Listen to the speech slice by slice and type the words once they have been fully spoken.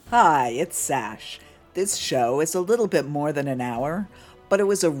Hi, it's Sash. This show is a little bit more than an hour, but it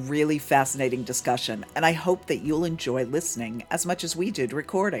was a really fascinating discussion, and I hope that you'll enjoy listening as much as we did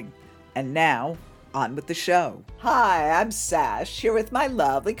recording. And now, on with the show. Hi, I'm Sash, here with my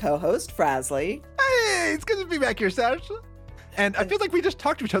lovely co-host, Frasley. Hey, it's good to be back here, Sash. And I feel like we just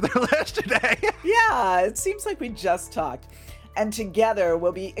talked to each other yesterday. Yeah, it seems like we just talked. And together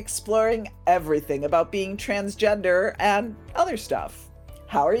we'll be exploring everything about being transgender and other stuff.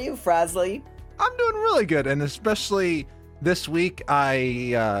 How are you, Frasley? I'm doing really good, and especially this week,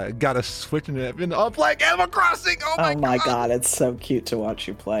 I got a switch into playing Animal Crossing. Oh my god, it's so cute to watch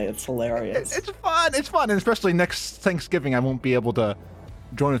you play. It's hilarious. It's fun, and especially next Thanksgiving, I won't be able to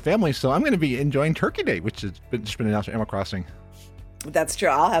join with family, so I'm going to be enjoying Turkey Day, which has just been announced for Animal Crossing. That's true.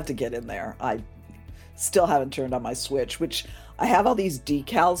 I'll have to get in there. I still haven't turned on my Switch, which I have all these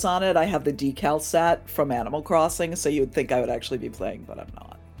decals on it. I have the decal set from Animal Crossing, so you would think I would actually be playing, but I'm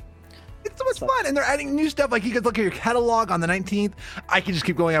not. It's so much fun, and they're adding new stuff. Like, you could look at your catalog on the 19th. I can just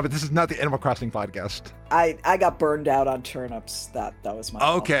keep going on, but this is not the Animal Crossing podcast. I got burned out on turnips. That was my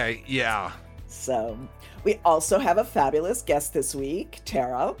fault. Okay, yeah. So, we also have a fabulous guest this week.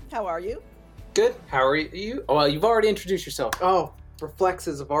 Tara, how are you? Good. How are you? Oh, well, you've already introduced yourself. Oh,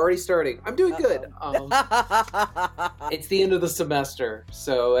 reflexes of already starting. I'm doing good. It's the end of the semester,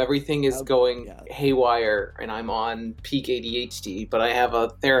 so everything is going haywire, and I'm on peak ADHD, but I have a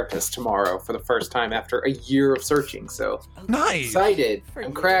therapist tomorrow for the first time after a year of searching, so nice. Excited.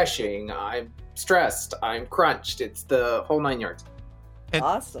 I'm crashing. I'm stressed. I'm crunched. It's the whole 9 yards. And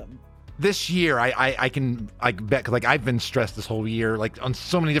awesome. This year, I bet, cause I've been stressed this whole year, on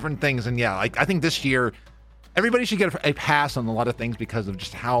so many different things, and I think this year, everybody should get a pass on a lot of things because of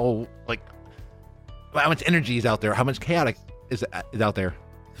just how much energy is out there, how much chaotic is out there.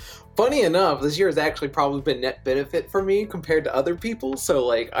 Funny enough, this year has actually probably been net benefit for me compared to other people.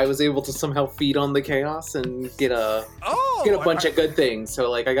 So I was able to somehow feed on the chaos and get a bunch of good things.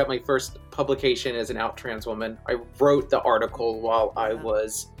 So I got my first publication as an out trans woman. I wrote the article while I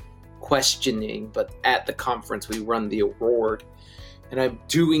was questioning, but at the conference we run the award. And I'm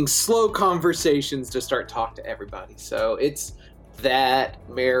doing slow conversations to start talk to everybody. So it's that,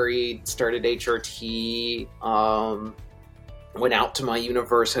 married, started HRT, went out to my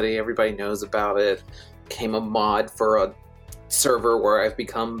university, everybody knows about it, became a mod for a server where I've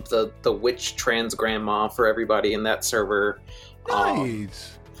become the witch trans grandma for everybody in that server.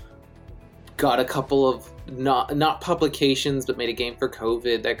 Nice. Got a couple of not publications, but made a game for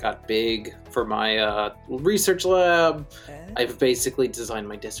COVID that got big for my research lab. I've basically designed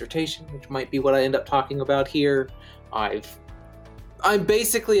my dissertation, which might be what I end up talking about here. I'm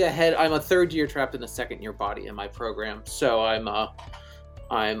basically ahead. I'm a third year trapped in a second year body in my program, so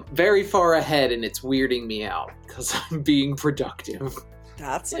I'm very far ahead, and it's weirding me out because I'm being productive.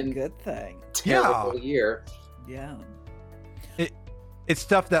 That's a good thing. Terrible year. Yeah. It's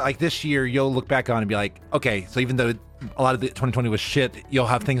stuff that this year you'll look back on and be like, okay, so even though a lot of the 2020 was shit, you'll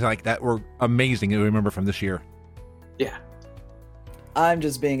have things like that were amazing to remember from this year. Yeah. I'm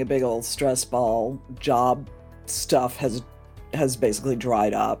just being a big old stress ball. Job stuff has basically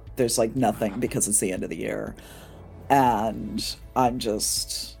dried up. There's nothing because it's the end of the year. And I'm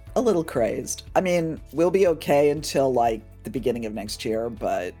just a little crazed. I mean, we'll be okay until the beginning of next year,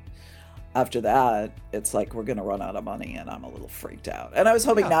 but after that, it's we're going to run out of money, and I'm a little freaked out. And I was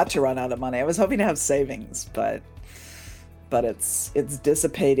hoping not to run out of money. I was hoping to have savings, but it's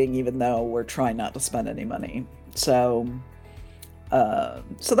dissipating even though we're trying not to spend any money. So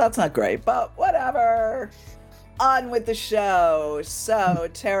that's not great, but whatever. On with the show. So,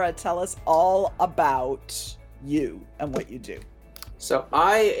 Tara, tell us all about you and what you do. So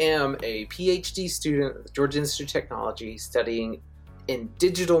I am a PhD student at the Georgia Institute of Technology studying in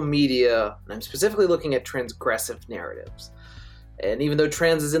digital media, and I'm specifically looking at transgressive narratives. And even though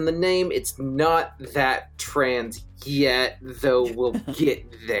trans is in the name, it's not that trans yet, though we'll get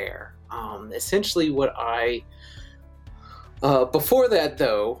there. Essentially what before that,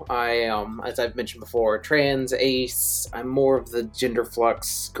 though, I as I've mentioned before, trans, ace, I'm more of the gender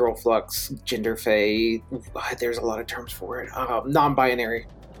flux, girl flux, gender fae, there's a lot of terms for it, non-binary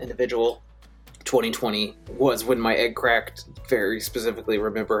individual. 2020 was when my egg cracked. Very specifically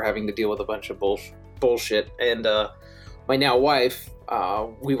remember having to deal with a bunch of bullshit. And my now wife,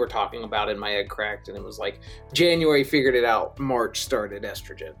 we were talking about it, my egg cracked, and it was January figured it out, March started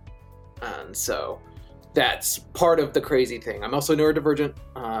estrogen. And so that's part of the crazy thing. I'm also neurodivergent,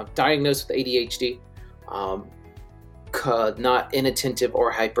 diagnosed with ADHD, not inattentive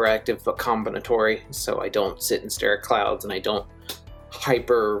or hyperactive, but combinatory. So I don't sit and stare at clouds, and I don't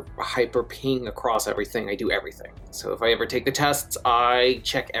hyper ping across everything. I do everything. So if I ever take the tests, I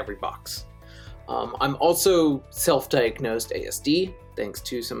check every box. I'm also self-diagnosed ASD, thanks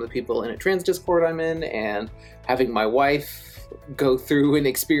to some of the people in a trans Discord I'm in, and having my wife go through and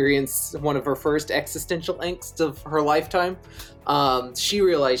experience one of her first existential angst of her lifetime. She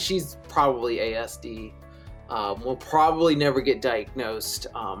realized she's probably ASD. Will probably never get diagnosed.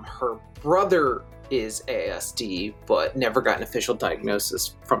 Her brother is ASD, but never got an official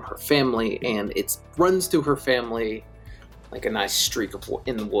diagnosis from her family, and it runs through her family like a nice streak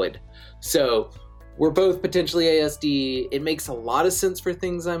in the wood. So we're both potentially ASD. It makes a lot of sense for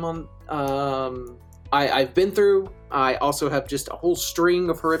things I'm on. I've been through. I also have just a whole string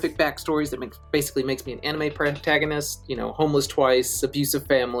of horrific backstories that basically makes me an anime protagonist. You know, homeless twice, abusive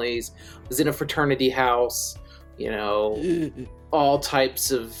families, was in a fraternity house. You know, all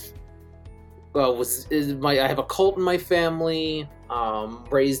types of. I have a cult in my family.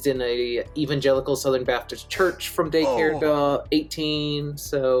 Raised in a evangelical Southern Baptist church from daycare to 18.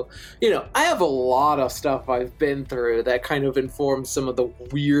 So, you know, I have a lot of stuff I've been through that kind of informs some of the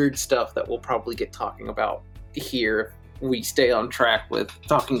weird stuff that we'll probably get talking about here if we stay on track with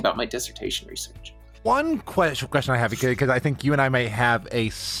talking about my dissertation research. One question I have, because I think you and I may have a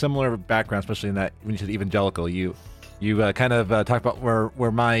similar background, especially in that when you said evangelical, you kind of talked about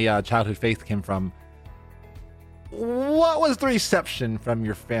where my childhood faith came from. What was the reception from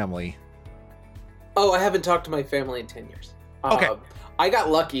your family? Oh, I haven't talked to my family in 10 years. Okay. I got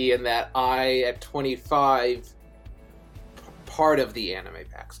lucky in that at 25, part of the anime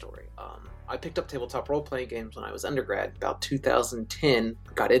backstory. I picked up tabletop role-playing games when I was undergrad, about 2010.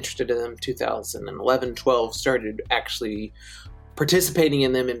 Got interested in them 2011, 12, started actually participating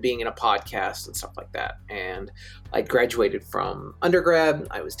in them and being in a podcast and stuff like that. And I graduated from undergrad.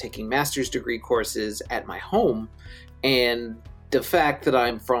 I was taking master's degree courses at my home. And the fact that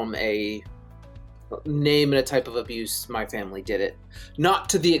I'm from a name and a type of abuse, my family did it. Not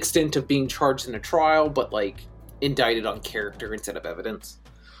to the extent of being charged in a trial, but like indicted on character instead of evidence.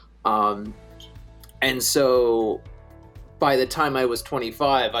 And so by the time I was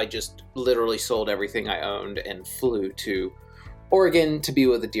 25, I just literally sold everything I owned and flew to Oregon to be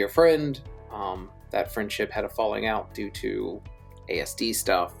with a dear friend. That friendship had a falling out due to ASD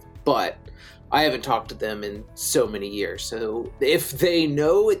stuff, but I haven't talked to them in so many years. So if they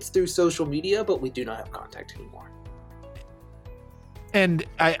know, it's through social media, but we do not have contact anymore. And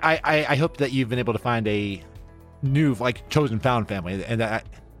I hope that you've been able to find a new, like, chosen found family, and that.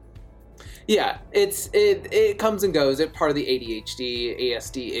 Yeah, it comes and goes. It's part of the ADHD,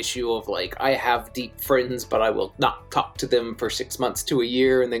 ASD issue of like, I have deep friends, but I will not talk to them for 6 months to a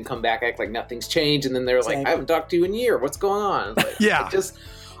year and then come back, act like nothing's changed. And then they're like, I haven't talked to you in a year. What's going on? Like, yeah.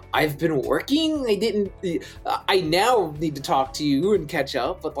 I've been working. I now need to talk to you and catch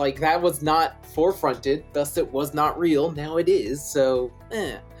up, but like that was not forefronted. Thus it was not real. Now it is. So,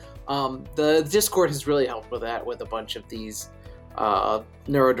 the Discord has really helped with that, with a bunch of these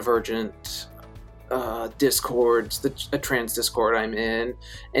neurodivergent discords, a trans Discord I'm in,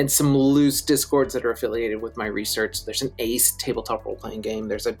 and some loose Discords that are affiliated with my research. There's an ACE tabletop role-playing game.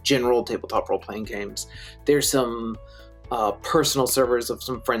 There's a general tabletop role-playing games. There's some personal servers of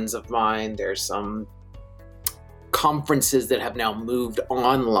some friends of mine. There's some conferences that have now moved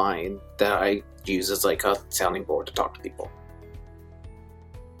online that I use as like a sounding board to talk to people.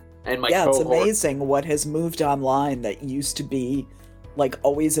 And my it's amazing what has moved online that used to be like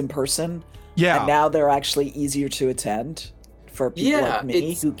always in person. Yeah. And now they're actually easier to attend for people like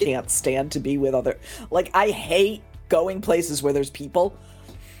me who can't stand to be with other. Like, I hate going places where there's people.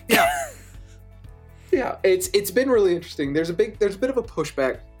 Yeah. Yeah, it's been really interesting. There's a bit of a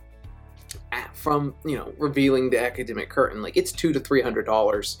pushback from, revealing the academic curtain. Like, it's $200 to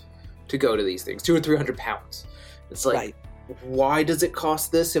 $300 to go to these things, £200 to £300. It's like, right. Why does it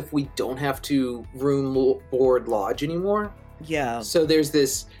cost this if we don't have to room, board, lodge anymore? Yeah. So there's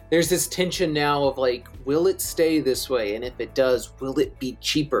this tension now of like, will it stay this way? And if it does, will it be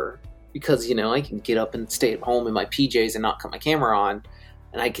cheaper? Because, I can get up and stay at home in my PJs and not cut my camera on,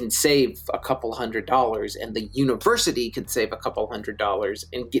 and I can save a couple $100, and the university can save a couple $100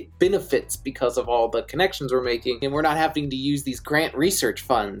 and get benefits because of all the connections we're making. And we're not having to use these grant research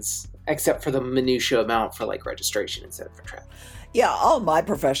funds, except for the minutia amount for like registration instead of for travel. Yeah, all my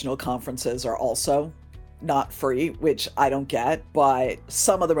professional conferences are also not free, which I don't get, but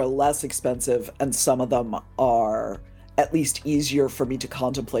some of them are less expensive and some of them are at least easier for me to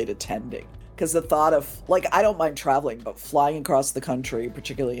contemplate attending. Because the thought of, like, I don't mind traveling, but flying across the country,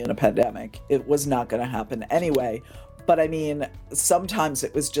 particularly in a pandemic, it was not going to happen anyway. But I mean, sometimes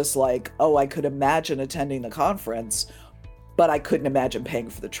it was just like, oh, I could imagine attending the conference, but I couldn't imagine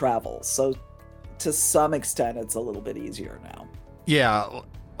paying for the travel. So to some extent, it's a little bit easier now. Yeah,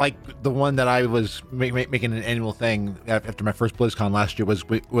 like the one that I was making an annual thing after my first BlizzCon last year was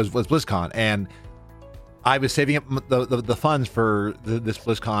BlizzCon, and I was saving up the funds for this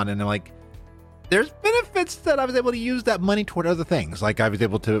BlizzCon, and I'm like, there's benefits that I was able to use that money toward other things. Like I was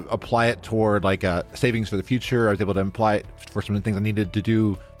able to apply it toward like savings for the future. I was able to apply it for some of the things I needed to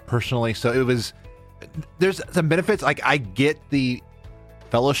do personally. So there's some benefits. Like I get the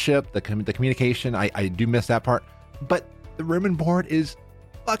fellowship, the communication. I do miss that part, but the room and board is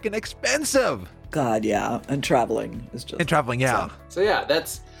fucking expensive. God, yeah, and traveling is just yeah. So yeah,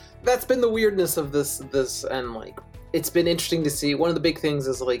 that's been the weirdness of this, and like it's been interesting to see. One of the big things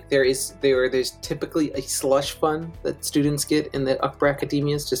is like there's typically a slush fund that students get in the Akbar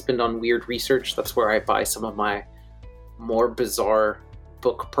Academia to spend on weird research. That's where I buy some of my more bizarre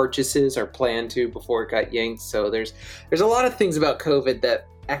book purchases, or plan to before it got yanked. So there's a lot of things about COVID that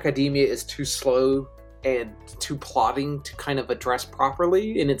academia is too slow and too plodding to kind of address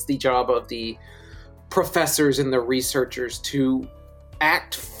properly, and it's the job of the professors and the researchers to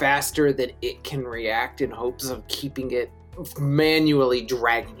act faster than it can react in hopes of keeping it, manually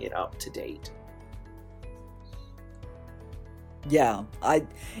dragging it up to date. Yeah,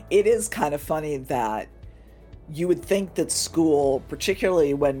 it is kind of funny that you would think that school,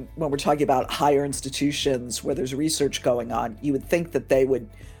 particularly when we're talking about higher institutions where there's research going on, you would think that they would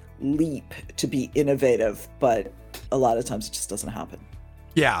leap to be innovative, but a lot of times it just doesn't happen.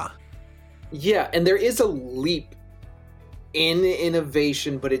 Yeah, and there is a leap in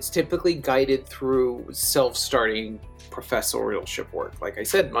innovation, but it's typically guided through self-starting professorship work. Like I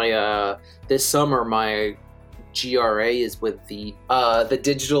said, my this summer my GRA is with the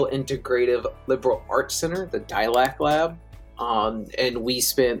Digital Integrative Liberal Arts Center, the DILAC Lab, and we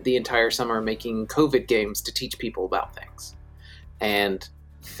spent the entire summer making COVID games to teach people about things, and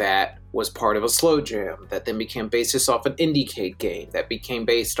that was part of a slow jam that then became based off an IndieCade game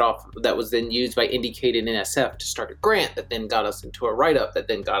that was then used by IndieCade and NSF to start a grant that then got us into a write-up that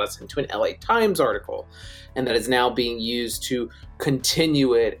then got us into an LA Times article, and that is now being used to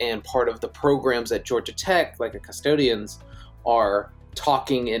continue it, and part of the programs at Georgia Tech, like the custodians, are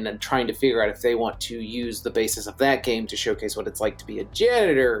talking and trying to figure out if they want to use the basis of that game to showcase what it's like to be a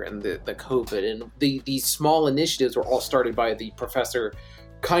janitor and the COVID. And these small initiatives were all started by the professor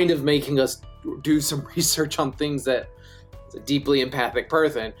kind of making us do some research on things that, as a deeply empathic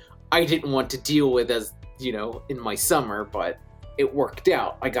person, I didn't want to deal with as, in my summer, but it worked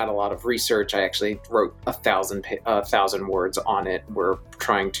out. I got a lot of research. I actually wrote 1,000 words on it. We're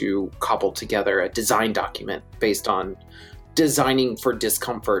trying to cobble together a design document based on designing for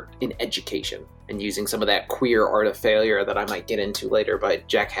discomfort in education, and using some of that queer art of failure that I might get into later by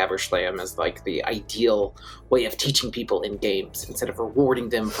Jack Haverslam as like the ideal way of teaching people in games. Instead of rewarding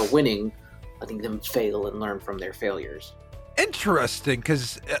them for winning, letting them fail and learn from their failures. Interesting,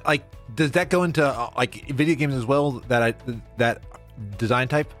 because like, does that go into like video games as well? That design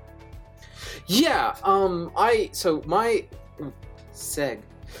type? Yeah.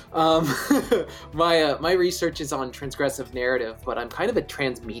 My my research is on transgressive narrative, but I'm kind of a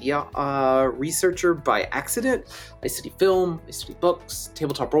transmedia researcher by accident. I study film, I study books,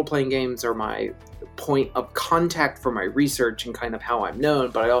 tabletop role-playing games are my point of contact for my research and kind of how I'm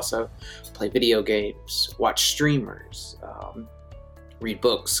known, but I also play video games, watch streamers, read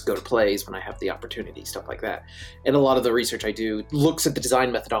books, go to plays when I have the opportunity, stuff like that. And a lot of the research I do looks at the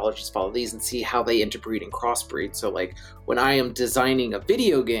design methodologies, follow these, and see how they interbreed and crossbreed. So like when I am designing a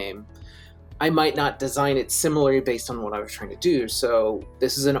video game, I might not design it similarly based on what I was trying to do. So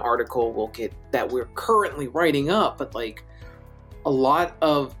this is an article we'll get that we're currently writing up, but like a lot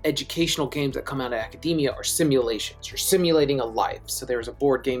of educational games that come out of academia are simulations. You're simulating a life. So there's a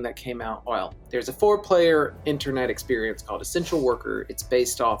board game that came out. Well, there's a 4-player internet experience called Essential Worker. It's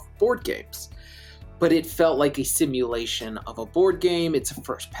based off board games, but it felt like a simulation of a board game. It's a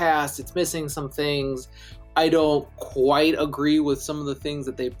first pass. It's missing some things. I don't quite agree with some of the things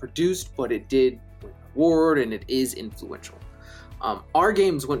that they produced, but it did win an award and it is influential. Our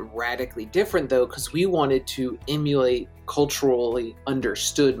games went radically different though, because we wanted to emulate culturally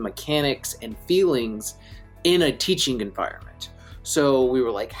understood mechanics and feelings in a teaching environment. So we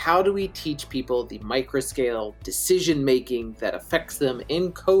were like, how do we teach people the microscale decision making that affects them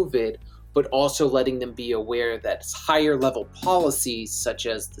in COVID, but also letting them be aware that higher level policies such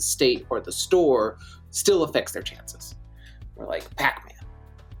as the state or the store still affects their chances. We're like, Pac-Man.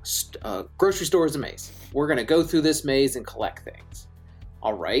 Grocery store is a maze. We're going to go through this maze and collect things.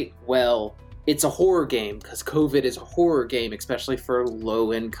 All right, well, it's a horror game because COVID is a horror game, especially for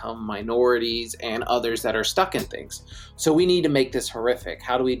low-income minorities and others that are stuck in things. So we need to make this horrific.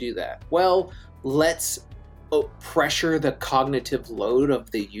 How do we do that? Well, let's pressure the cognitive load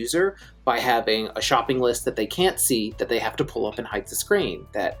of the user by having a shopping list that they can't see, that they have to pull up and hide the screen,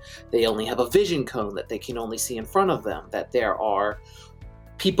 that they only have a vision cone that they can only see in front of them, that there are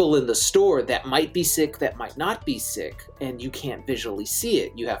people in the store that might be sick, that might not be sick, and you can't visually see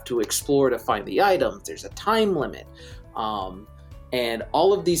it. You have to explore to find the items. There's a time limit. And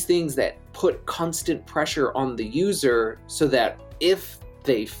all of these things that put constant pressure on the user so that if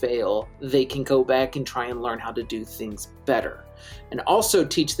they fail, they can go back and try and learn how to do things better. And also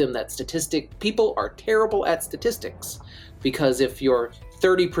teach them that people are terrible at statistics, because if you're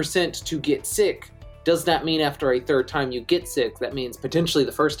 30% to get sick, does that mean after a third time you get sick? That means potentially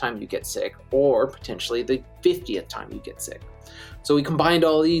the first time you get sick, or potentially the 50th time you get sick. So we combined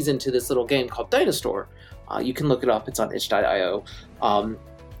all these into this little game called Dinosaur. You can look it up. It's on itch.io.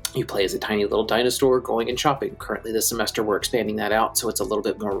 You play as a tiny little dinosaur going and shopping. Currently this semester we're expanding that out so it's a little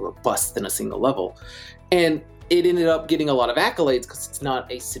bit more robust than a single level. And it ended up getting a lot of accolades because it's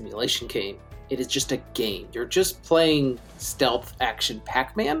not a simulation game. It is just a game. You're just playing stealth action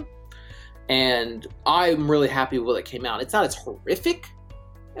Pac-Man. And I'm really happy with it came out. It's not as horrific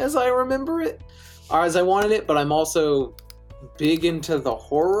as I remember it, or as I wanted it, but I'm also big into the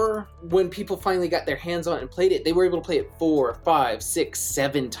horror. When people finally got their hands on it and played it, they were able to play it 4, 5, 6,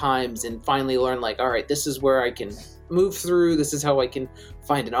 7 times and finally learn, like, all right, this is where I can move through, this is how I can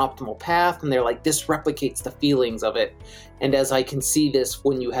find an optimal path, and they're like, this replicates the feelings of it. And as I can see this,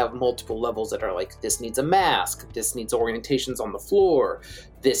 when you have multiple levels that are like, this needs a mask, this needs orientations on the floor,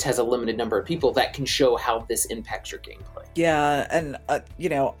 this has a limited number of people, that can show how this impacts your gameplay. Yeah, and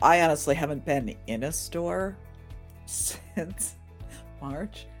I honestly haven't been in a store since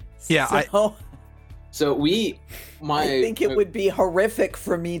March. Yeah, so I think it would be horrific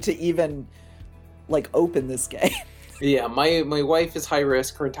for me to even like open this game. Yeah, my wife is high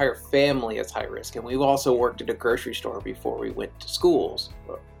risk, her entire family is high risk, and we've also worked at a grocery store before we went to schools,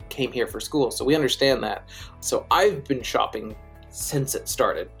 came here for school, so we understand that. So I've been shopping since it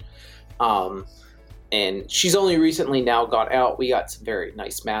started. And she's only recently now got out. We got some very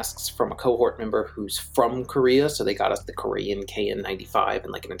nice masks from a cohort member who's from Korea, so they got us the Korean KN95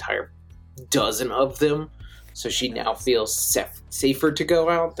 and like an entire dozen of them. So she now feels safer to go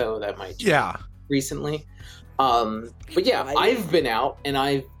out, though that might change recently. But yeah, I've been out and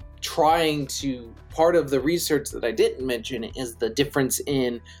I'm trying to, part of the research that I didn't mention is the difference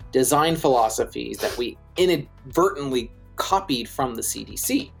in design philosophies that we inadvertently copied from the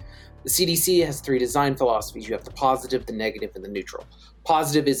CDC. The CDC has 3 design philosophies. You have the positive, the negative, and the neutral.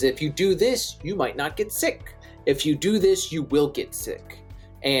 Positive is if you do this, you might not get sick. If you do this, you will get sick.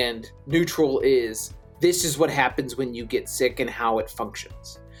 And neutral is this is what happens when you get sick and how it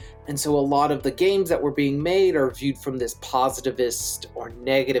functions. And so a lot of the games that were being made are viewed from this positivist or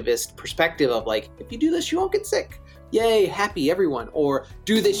negativist perspective of like, if you do this, you won't get sick. Yay, happy everyone. Or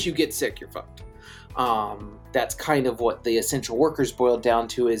do this, you get sick, you're fucked. That's kind of what the essential workers boiled down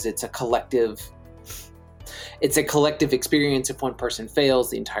to, is it's a collective experience. If one person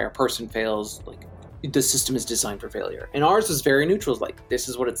fails, the entire person fails. Like, the system is designed for failure. And ours is very neutral. It's like, this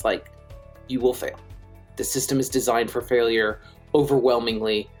is what it's like. You will fail. The system is designed for failure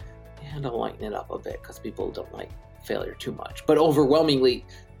overwhelmingly. And I'll lighten it up a bit because people don't like failure too much. But overwhelmingly,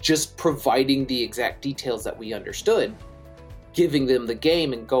 just providing the exact details that we understood, giving them the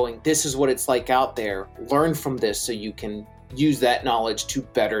game and going, this is what it's like out there. Learn from this so you can use that knowledge to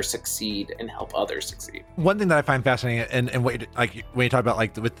better succeed and help others succeed. One thing that I find fascinating, and what, like when you talk about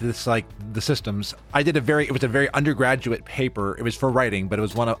like with this, like the systems, it was a very undergraduate paper. It was for writing, but it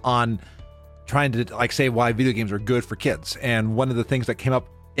was one on trying to like say why video games are good for kids. And one of the things that came up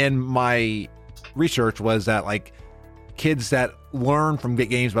in my research was that like kids that learn from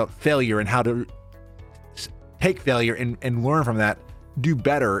games about failure and how to take failure and learn from that do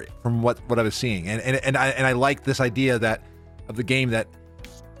better from what I was seeing. And I like this idea that of the game that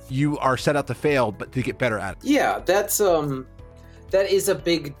you are set out to fail, but to get better at it. Yeah, that is a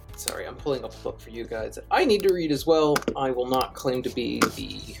big, sorry, I'm pulling up a book for you guys. I need to read as well. I will not claim to be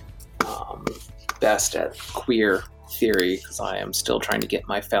the best at queer theory because I am still trying to get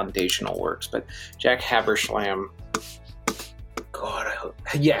my foundational works, but Jack Haberstam,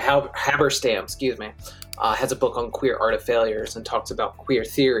 Haberstam, excuse me, has a book on queer art of failures and talks about queer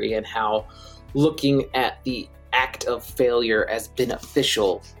theory and how looking at the act of failure as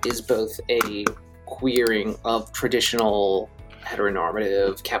beneficial is both a queering of traditional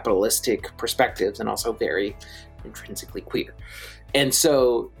heteronormative capitalistic perspectives and also very intrinsically queer. And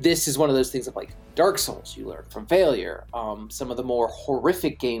so this is one of those things of like Dark Souls, you learn from failure. Some of the more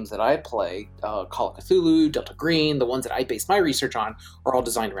horrific games that I play, Call of Cthulhu, Delta Green, the ones that I base my research on, are all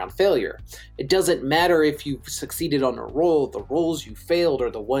designed around failure. It doesn't matter if you've succeeded on a roll, the rolls you failed are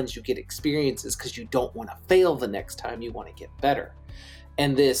the ones you get experiences because you don't want to fail the next time, you want to get better.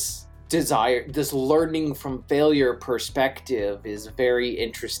 And this learning from failure perspective is very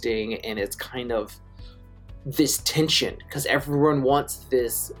interesting, and it's kind of this tension because everyone wants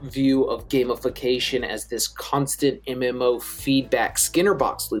this view of gamification as this constant MMO feedback Skinner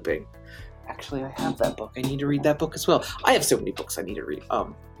box looping. Actually, I have that book. I need to read that book as well. I have so many books I need to read.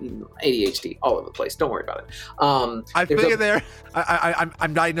 ADHD all over the place. Don't worry about it. I figured there.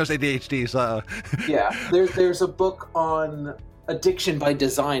 I'm diagnosed ADHD, so yeah. There's a book on addiction by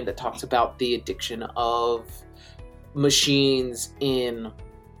design that talks about the addiction of machines in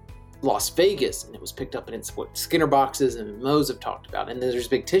Las Vegas, and it was picked up, and it's what Skinner boxes and MMOs have talked about. And there's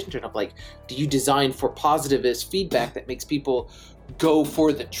big tension of like, do you design for positivist feedback that makes people go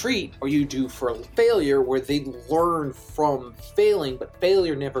for the treat, or you do for failure where they learn from failing, but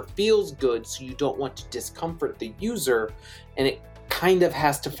failure never feels good, so you don't want to discomfort the user. And it kind of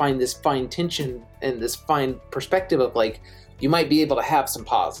has to find this fine tension and this fine perspective of like, you might be able to have some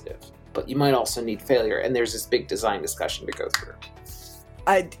positive, but you might also need failure. And there's this big design discussion to go through.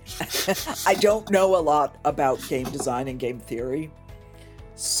 I don't know a lot about game design and game theory,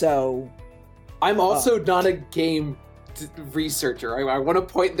 so I'm also not a game researcher. I want to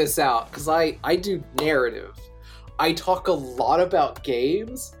point this out because I do narrative. I talk a lot about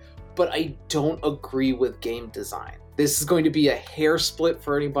games, but I don't agree with game design. This is going to be a hair split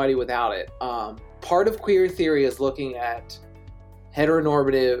for anybody without it. Part of queer theory is looking at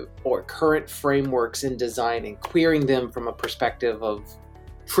heteronormative or current frameworks in design and queering them from a perspective of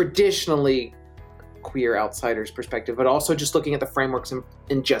traditionally queer outsiders' perspective, but also just looking at the frameworks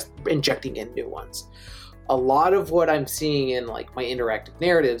and just injecting in new ones. A lot of what I'm seeing in like my interactive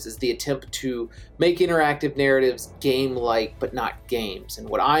narratives is the attempt to make interactive narratives game-like, but not games. And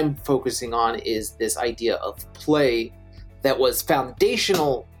what I'm focusing on is this idea of play that was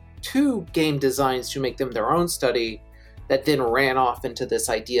foundational to game designs to make them their own study, that then ran off into this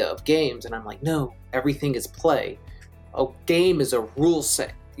idea of games. And I'm like, no, everything is play. A game is a rule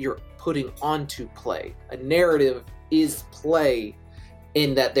set you're putting onto play. A narrative is play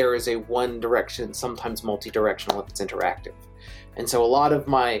in that there is a one direction, sometimes multi-directional if it's interactive. And so a lot of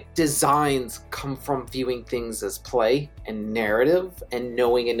my designs come from viewing things as play and narrative and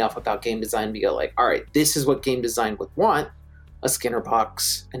knowing enough about game design to be like, all right, this is what game design would want. A Skinner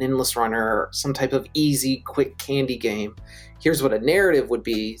box, an endless runner, some type of easy, quick candy game. Here's what a narrative would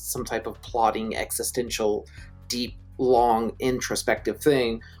be, some type of plotting, existential, deep, long, introspective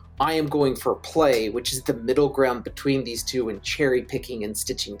thing. I am going for play, which is the middle ground between these two, and cherry picking and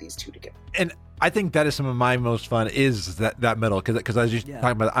stitching these two together. And I think that is some of my most fun is that middle, because I was just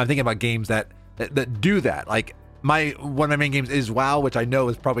talking about, I'm thinking about games that do that. Like one of my main games is WoW, which I know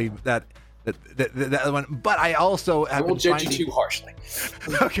is probably that one, but I also have I won't judge you too harshly.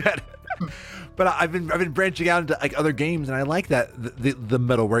 Okay. But I've been branching out into like other games, and I like that the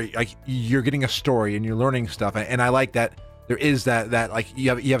middle where like you're getting a story and you're learning stuff, and I like that there is that like you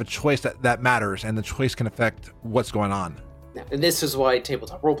have a choice that matters, and the choice can affect what's going on. And this is why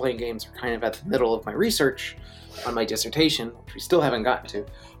tabletop role-playing games are kind of at the middle of my research on my dissertation, which we still haven't gotten to,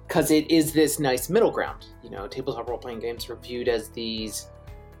 because it is this nice middle ground. You know, tabletop role-playing games are viewed as these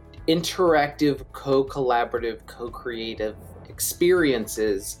interactive, co-collaborative, co-creative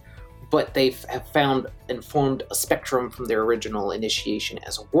experiences, but they have found and formed a spectrum from their original initiation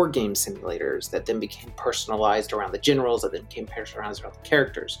as war game simulators that then became personalized around the generals, that then became personalized around the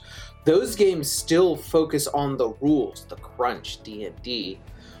characters. Those games still focus on the rules, the crunch, D&D,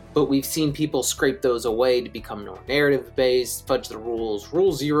 but we've seen people scrape those away to become more narrative-based, fudge the rules.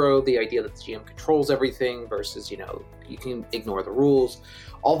 Rule zero, the idea that the GM controls everything versus, you can ignore the rules,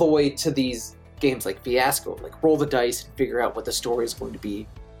 all the way to these games like Fiasco, like roll the dice and figure out what the story is going to be,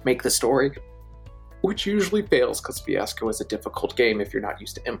 make the story, which usually fails because Fiasco is a difficult game if you're not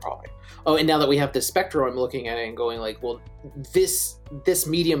used to improv. Oh, and now that we have this spectrum, I'm looking at it and going like, well, this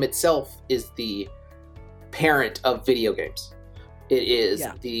medium itself is the parent of video games. It is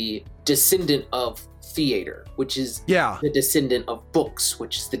the descendant of theater, which is the descendant of books,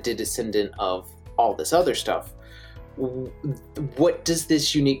 which is the descendant of all this other stuff. What does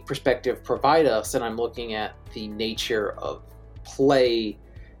this unique perspective provide us? And I'm looking at the nature of play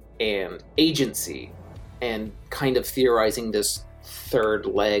and agency, and kind of theorizing this third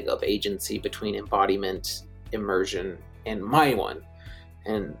leg of agency between embodiment, immersion, and my one.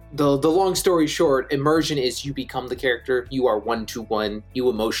 And the long story short, immersion is you become the character, you are one-to-one, you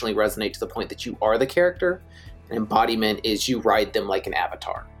emotionally resonate to the point that you are the character. And embodiment is you ride them like an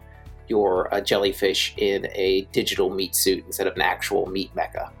avatar. You're a jellyfish in a digital meat suit instead of an actual meat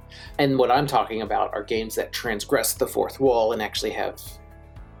mecha. And what I'm talking about are games that transgress the fourth wall and actually have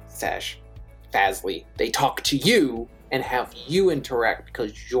Fazly. They talk to you and have you interact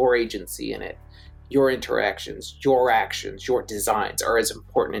because your agency in it, your interactions, your actions, your designs are as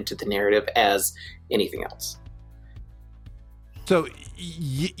important into the narrative as anything else. So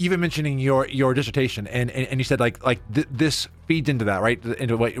you've been mentioning your dissertation, and you said this feeds into that, right?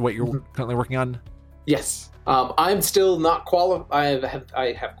 Into what you're currently working on. Yes, I'm still not qualified.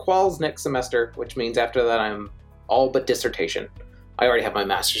 I have quals next semester, which means after that I'm all but dissertation. I already have my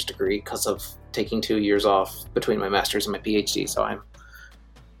master's degree because of taking 2 years off between my master's and my PhD, so I'm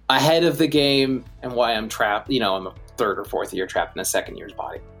ahead of the game, and why I'm trapped. I'm a third or fourth year trapped in a second year's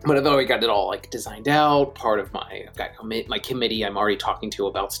body. But I've already got it all designed out. I've got my committee I'm already talking to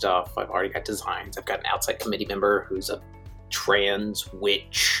about stuff. I've already got designs. I've got an outside committee member who's a trans,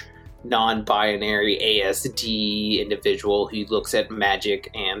 witch, non-binary ASD individual who looks at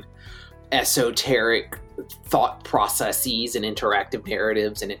magic and esoteric thought processes and interactive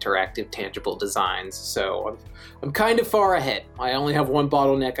narratives and interactive tangible designs. So I'm kind of far ahead. I only have one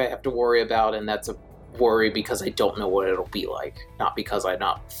bottleneck I have to worry about, and that's a worry because I don't know what it'll be like, not because I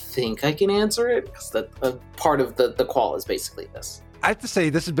not think I can answer it, because the part of the qual is basically this. I have to say,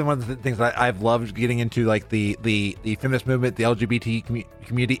 this has been one of the things that I've loved getting into, the feminist movement, the LGBT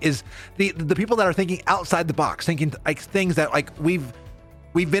community, is the people that are thinking outside the box, thinking things that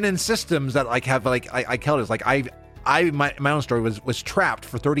we've been in systems that have I tell it my own story was trapped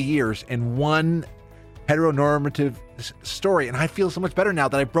for 30 years in one heteronormative story, and I feel so much better now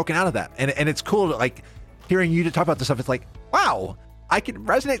that I've broken out of that, and it's cool to hearing you to talk about this stuff. It's wow, I can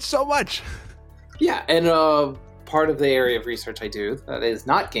resonate so much. Yeah, and part of the area of research I do that is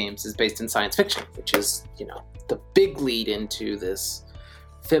not games is based in science fiction, which is the big lead into this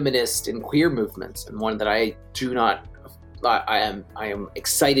feminist and queer movements, and one that I am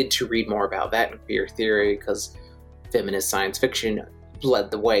excited to read more about that in queer theory, because feminist science fiction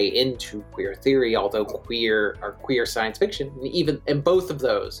led the way into queer theory, although queer science fiction, and both of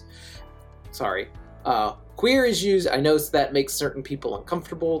those, queer is used, I know that makes certain people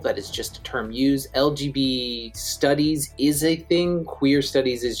uncomfortable, that is just a term used. LGBT studies is a thing. Queer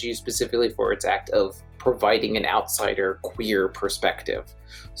studies is used specifically for its act of providing an outsider queer perspective.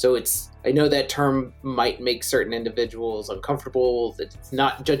 So I know that term might make certain individuals uncomfortable. It's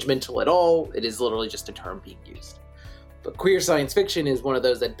not judgmental at all. It is literally just a term being used. But queer science fiction is one of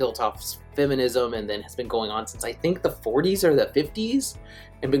those that built off feminism and then has been going on since I think the 40s or the 50s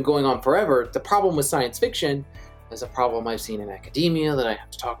and been going on forever. The problem with science fiction, is a problem I've seen in academia that I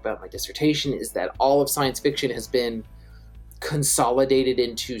have to talk about in my dissertation, is that all of science fiction has been consolidated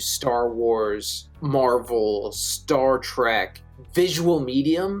into Star Wars, Marvel, Star Trek, visual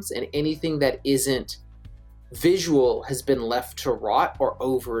mediums, and anything that isn't visual has been left to rot or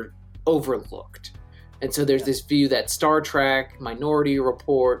overlooked. And so there's this view that Star Trek, Minority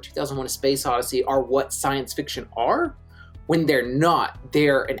Report, 2001: A Space Odyssey are what science fiction are, when they're not.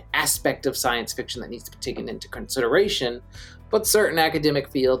 They're an aspect of science fiction that needs to be taken into consideration, but certain academic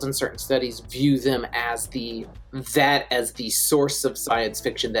fields and certain studies view them as the source of science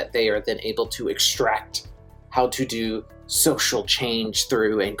fiction that they are then able to extract how to do social change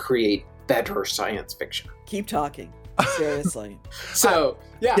through and create better science fiction. Keep talking. Seriously. I'll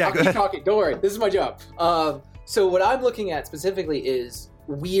keep talking. Don't worry. This is my job. So what I'm looking at specifically is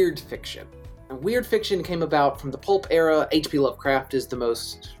weird fiction. And weird fiction came about from the pulp era. H.P. Lovecraft is the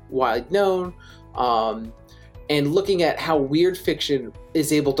most widely known. And looking at how weird fiction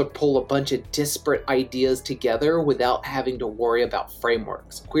is able to pull a bunch of disparate ideas together without having to worry about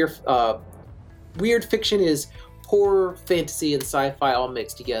frameworks. Weird fiction is horror, fantasy, and sci-fi all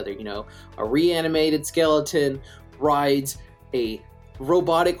mixed together. A reanimated skeleton rides a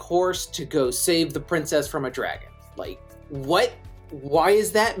robotic horse to go save the princess from a dragon. What? Why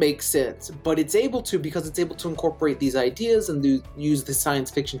does that make sense? But it's able to, because it's able to incorporate these ideas and use the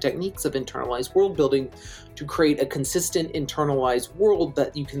science fiction techniques of internalized world building to create a consistent internalized world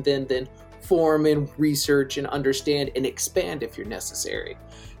that you can then form and research and understand and expand if you're necessary.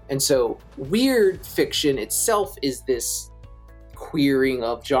 And so weird fiction itself is this queering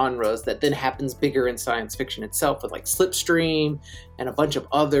of genres that then happens bigger in science fiction itself, with Slipstream and a bunch of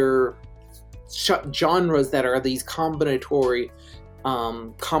other genres that are these combinatory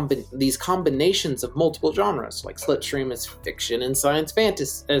these combinations of multiple genres, like Slipstream is fiction and science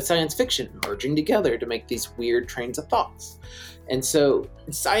fiction merging together to make these weird trains of thoughts. And so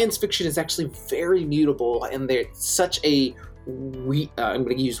science fiction is actually very mutable, and there's such a I'm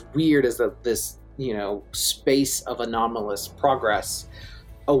going to use weird as this space of anomalous progress,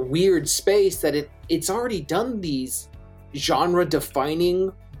 a weird space that it's already done these genre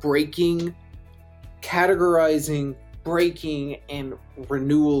defining, breaking, categorizing, breaking, and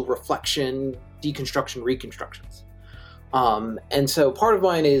renewal, reflection, deconstruction, reconstructions. And so part of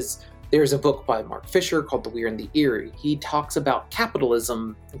mine is, there's a book by Mark Fisher called The Weird and the Eerie. He talks about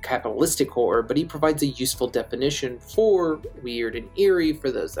capitalism and capitalistic horror, but he provides a useful definition for weird and eerie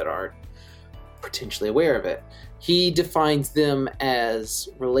for those that aren't potentially aware of it. He defines them as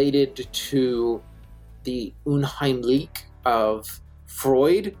related to the Unheimlich of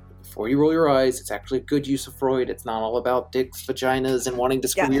Freud. Before you roll your eyes, it's actually a good use of Freud. It's not all about dicks, vaginas, and wanting to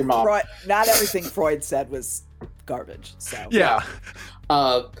screw your mom. Not everything Freud said was garbage. So yeah.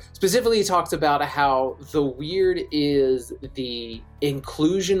 Specifically, he talks about how the weird is the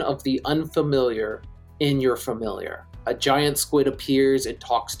inclusion of the unfamiliar in your familiar. A giant squid appears and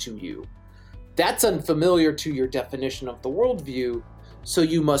talks to you. That's unfamiliar to your definition of the worldview, so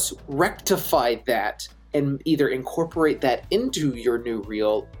you must rectify that and either incorporate that into your new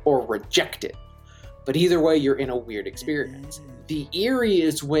real or reject it. But either way, you're in a weird experience. The eerie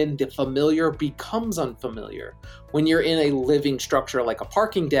is when the familiar becomes unfamiliar. When you're in a living structure like a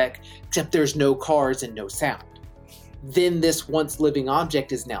parking deck, except there's no cars and no sound. Then this once living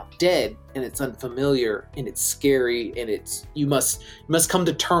object is now dead, and it's unfamiliar, and it's scary, and you must come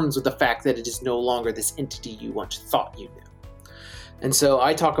to terms with the fact that it is no longer this entity you once thought you knew. And so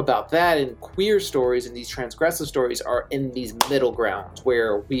I talk about that in queer stories, and these transgressive stories are in these middle grounds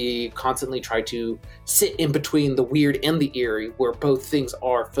where we constantly try to sit in between the weird and the eerie, where both things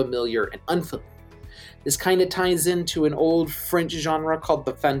are familiar and unfamiliar. This kind of ties into an old French genre called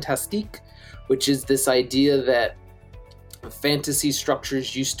the fantastique, which is this idea that fantasy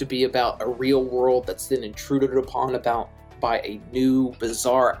structures used to be about a real world that's then intruded upon by a new,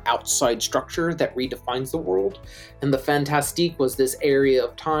 bizarre outside structure that redefines the world. And the fantastique was this area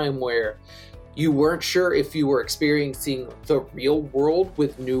of time where you weren't sure if you were experiencing the real world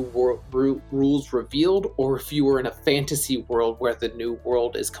with new rules revealed, or if you were in a fantasy world where the new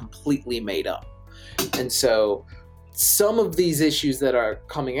world is completely made up. And so some of these issues that are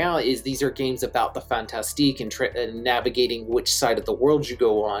coming out is these are games about the fantastique and navigating which side of the world you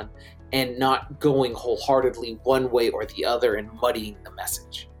go on, and not going wholeheartedly one way or the other and muddying the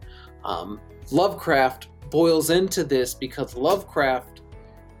message. Lovecraft boils into this because Lovecraft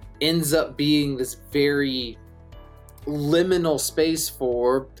ends up being this very liminal space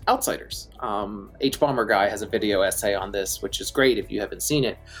for outsiders. H. Bomber Guy has a video essay on this, which is great if you haven't seen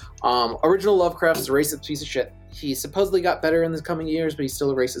it. Original Lovecraft is a racist piece of shit. He supposedly got better in the coming years, but he's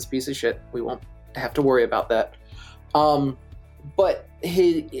still a racist piece of shit. We won't have to worry about that. But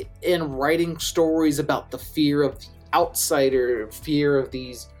in writing stories about the fear of the outsider, fear of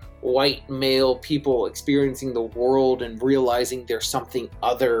these white male people experiencing the world and realizing there's something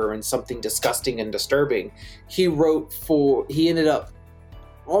other and something disgusting and disturbing, he ended up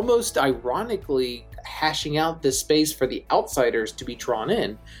almost ironically hashing out this space for the outsiders to be drawn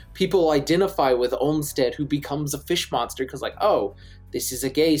in. People identify with Olmsted, who becomes a fish monster because, like, oh, this is a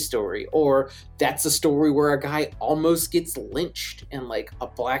gay story, or that's a story where a guy almost gets lynched, and like a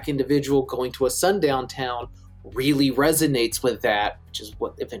black individual going to a sundown town really resonates with that, which is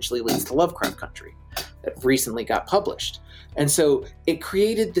what eventually leads to Lovecraft Country that recently got published. And so it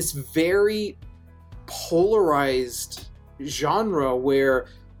created this very polarized genre where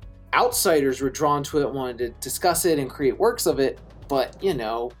outsiders were drawn to it, wanted to discuss it and create works of it, but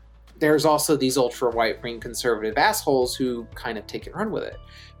there's also these ultra right-wing conservative assholes who kind of take it and run with it.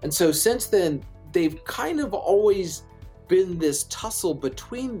 And so since then, they've kind of always been this tussle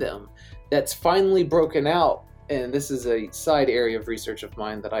between them that's finally broken out. And this is a side area of research of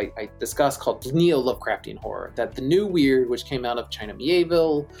mine that I discuss called Neo-Lovecraftian horror. That the new weird, which came out of China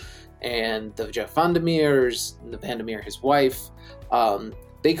Mieville and the Jeff Vandermeers, and the Vandermeer, his wife,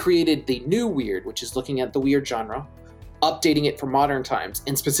 they created the new weird, which is looking at the weird genre, updating it for modern times,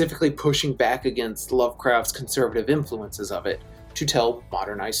 and specifically pushing back against Lovecraft's conservative influences of it to tell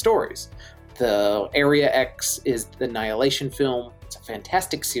modernized stories. The Area X is the Annihilation film. It's a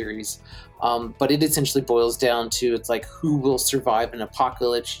fantastic series, but it essentially boils down to, it's like, who will survive an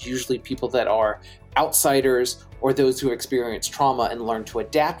apocalypse? Usually people that are outsiders or those who experience trauma and learn to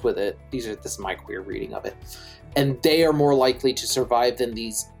adapt with it. This is my queer reading of it. And they are more likely to survive than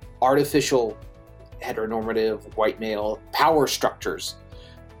these artificial heteronormative, white male power structures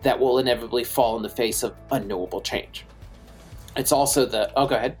that will inevitably fall in the face of unknowable change. It's also go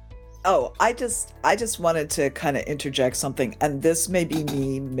ahead. Oh, I just wanted to kind of interject something, and this may be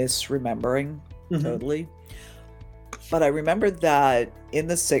me misremembering totally. But I remember that in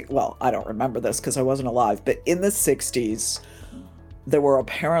the I don't remember this because I wasn't alive, but in the 60s, there were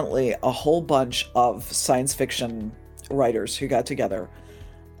apparently a whole bunch of science fiction writers who got together,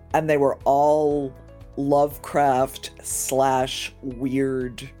 and they were all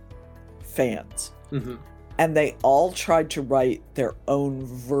Lovecraft/weird fans. And they all tried to write their own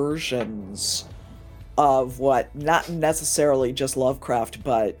versions of what, not necessarily just Lovecraft,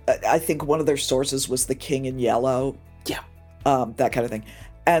 but I think one of their sources was The King in Yellow. Yeah. That kind of thing.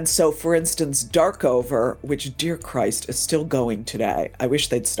 And so, for instance, Darkover, which, dear Christ, is still going today. I wish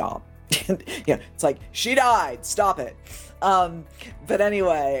they'd stop. Yeah, it's like, she died, stop it. But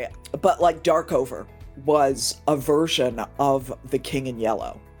anyway, like Darkover was a version of The King in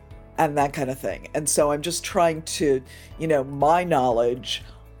Yellow and that kind of thing. And so I'm just trying to, my knowledge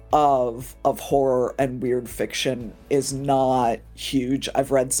of horror and weird fiction is not huge. I've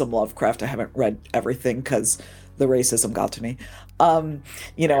read some Lovecraft. I haven't read everything because the racism got to me.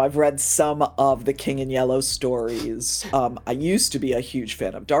 I've read some of the King in Yellow stories. I used to be a huge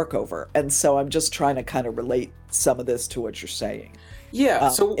fan of Darkover. And so I'm just trying to kind of relate some of this to what you're saying. Yeah.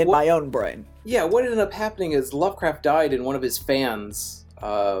 So my own brain. Yeah. What ended up happening is Lovecraft died, and one of his fans,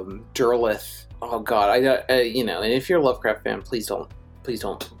 Derleth. Oh God. And if you're a Lovecraft fan, please don't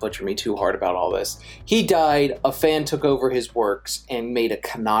butcher me too hard about all this. He died, a fan took over his works and made a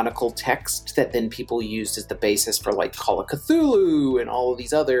canonical text that then people used as the basis for like Call of Cthulhu and all of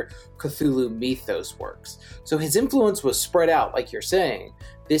these other Cthulhu mythos works. So his influence was spread out, like you're saying.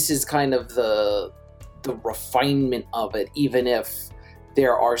 This is kind of the refinement of it, even if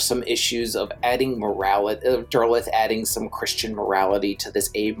there are some issues of adding morality, Derleth adding some Christian morality to this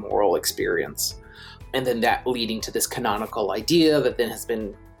amoral experience. And then that leading to this canonical idea that then has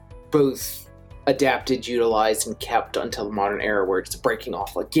been both adapted, utilized, and kept until the modern era where it's breaking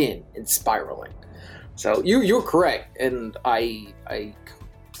off again and spiraling. So you're correct, and I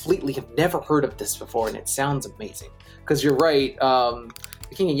completely have never heard of this before, and it sounds amazing. Because you're right, The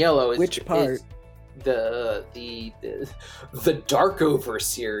King in Yellow is... Which part? Is the Darkover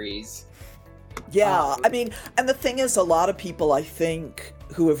series. Yeah, I mean, and the thing is, a lot of people, I think,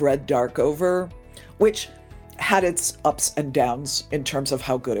 who have read Darkover, which had its ups and downs in terms of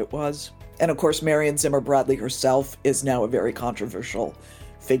how good it was. And of course, Marion Zimmer Bradley herself is now a very controversial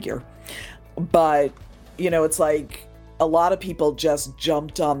figure. But, it's like a lot of people just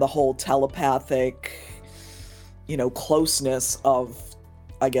jumped on the whole telepathic, closeness of,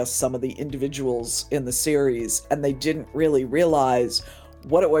 I guess, some of the individuals in the series. And they didn't really realize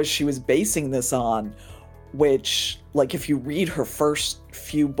what it was she was basing this on, which, like, if you read her first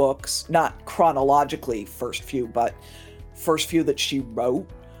few books, not chronologically first few, but first few that she wrote,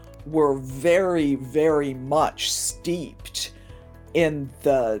 were very, very much steeped in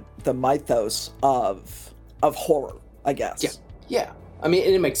the mythos of horror, I guess. Yeah. I mean,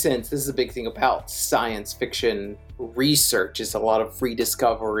 and it makes sense. This is a big thing about science fiction research, is a lot of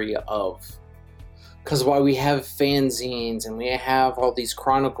rediscovery of... Because while we have fanzines and we have all these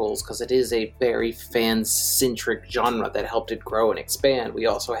chronicles, because it is a very fan-centric genre that helped it grow and expand, we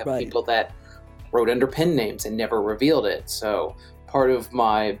also have people that wrote under pen names and never revealed it. So part of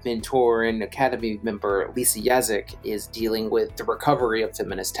my mentor and Academy member, Lisa Yazik, is dealing with the recovery of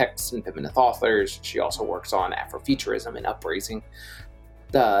feminist texts and feminist authors. She also works on Afrofuturism and upraising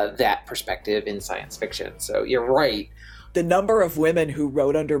that perspective in science fiction. So you're right. The number of women who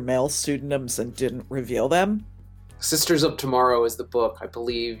wrote under male pseudonyms and didn't reveal them. Sisters of Tomorrow is the book. I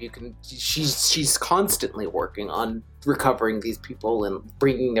believe she's constantly working on recovering these people and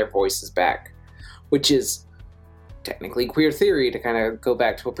bringing their voices back, which is technically queer theory. To kind of go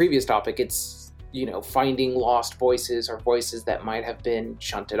back to a previous topic, it's, finding lost voices or voices that might have been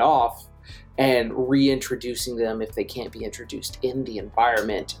shunted off and reintroducing them if they can't be introduced in the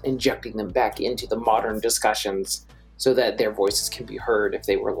environment, injecting them back into the modern discussions, so that their voices can be heard if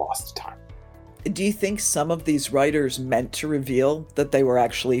they were lost to time. Do you think some of these writers meant to reveal that they were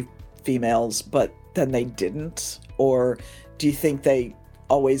actually females, but then they didn't? Or do you think they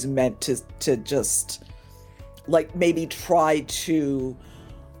always meant to just, like, maybe try to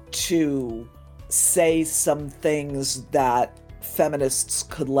say some things that feminists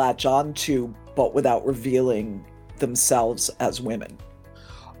could latch on to, but without revealing themselves as women?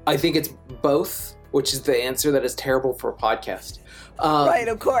 I think it's both, which is the answer that is terrible for a podcast. Right,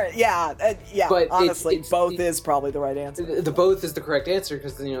 of course. Yeah. But honestly, both is probably the right answer. The both is the correct answer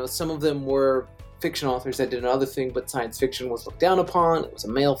because, some of them were fiction authors that did another thing, but science fiction was looked down upon. It was a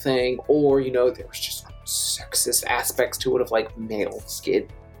male thing, or there was just sexist aspects to it of like males get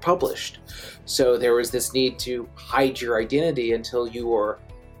published. So there was this need to hide your identity until you were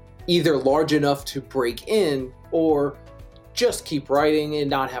either large enough to break in, or just keep writing and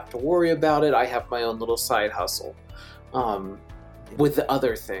not have to worry about it. I have my own little side hustle with the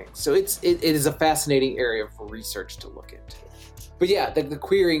other things. So it is a fascinating area for research to look into. But yeah, the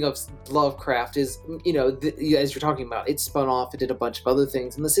queering of Lovecraft is, as you're talking about, it spun off, it did a bunch of other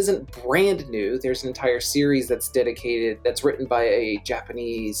things, and this isn't brand new. There's an entire series that's written by a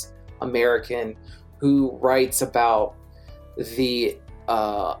Japanese American who writes about the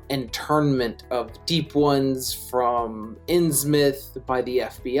internment of deep ones from Innsmouth by the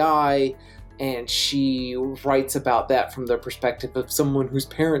FBI, and she writes about that from the perspective of someone whose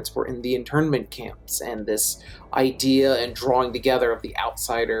parents were in the internment camps, and this idea and drawing together of the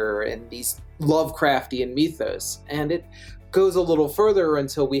outsider and these Lovecraftian mythos. And it goes a little further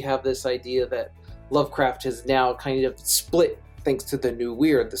until we have this idea that Lovecraft has now kind of split thanks to the New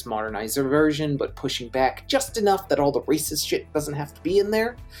Weird, this modernizer version, but pushing back just enough that all the racist shit doesn't have to be in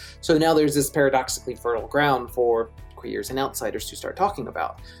there. So now there's this paradoxically fertile ground for queers and outsiders to start talking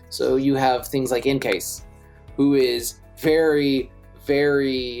about. So you have things like Encase, who is very,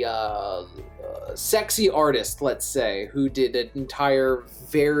 very sexy artist, let's say, who did an entire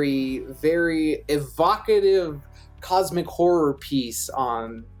very, very evocative cosmic horror piece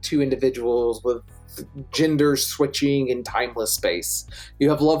on two individuals with gender switching in timeless space. You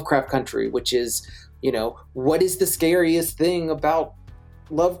have Lovecraft Country, which is, what is the scariest thing about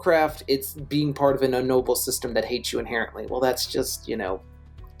Lovecraft? It's being part of an unknowable system that hates you inherently. Well, that's just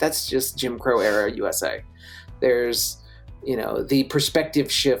Jim Crow era USA. There's, the perspective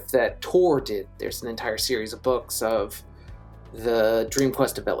shift that Tor did. There's an entire series of books of the Dream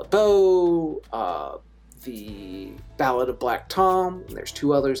Quest of Velvet Bow, the Ballad of Black Tom. There's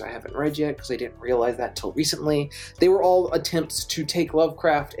two others I haven't read yet because I didn't realize that until recently. They were all attempts to take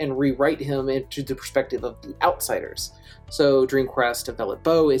Lovecraft and rewrite him into the perspective of the outsiders. So Dream Quest of Velvet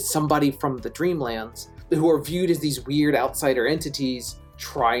Bow is somebody from the Dreamlands who are viewed as these weird outsider entities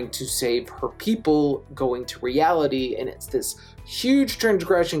trying to save her people going to reality, and it's this huge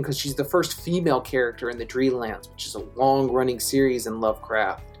transgression because she's the first female character in the Dreamlands, which is a long-running series in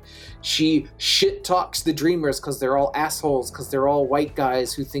Lovecraft. She shit talks the dreamers because they're all assholes, because they're all white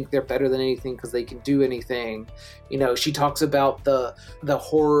guys who think they're better than anything because they can do anything. She talks about the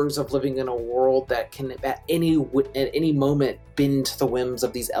horrors of living in a world that can at any moment bend to the whims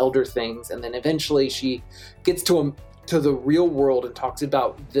of these elder things, and then eventually she gets to the real world and talks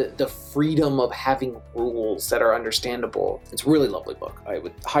about the freedom of having rules that are understandable. It's a really lovely book. I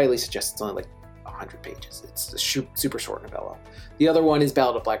would highly suggest. It's only like 100 pages. It's a super short novella. The other one is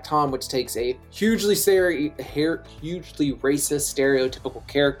Ballad of Black Tom, which takes a hugely racist, stereotypical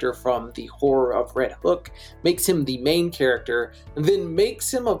character from the horror of Red Hook, makes him the main character, and then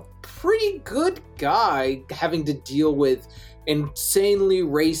makes him a pretty good guy having to deal with insanely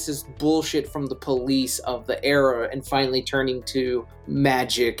racist bullshit from the police of the era, and finally turning to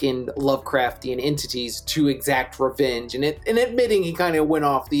magic and Lovecraftian entities to exact revenge, and admitting he kind of went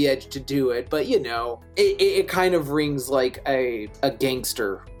off the edge to do it, but it kind of rings like a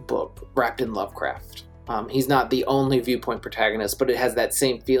gangster book wrapped in Lovecraft. He's not the only viewpoint protagonist, but it has that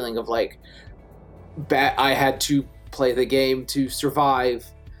same feeling of like, I had to play the game to survive.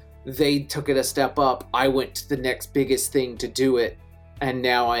 They took it a step up. I went to the next biggest thing to do it, and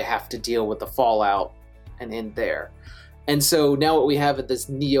now I have to deal with the fallout and end there. And so now what we have at this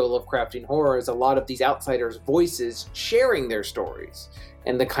neo-Lovecraftian horror is a lot of these outsiders' voices sharing their stories.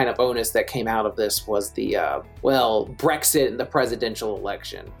 And the kind of onus that came out of this was the, Brexit and the presidential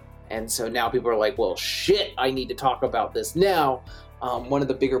election. And so now people are like, well, shit, I need to talk about this now. One of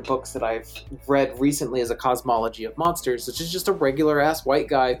the bigger books that I've read recently is A Cosmology of Monsters, which is just a regular-ass white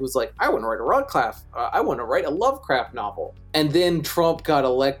guy who's like, I want to write a Lovecraft novel. And then Trump got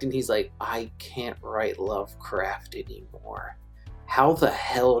elected, and he's like, I can't write Lovecraft anymore. How the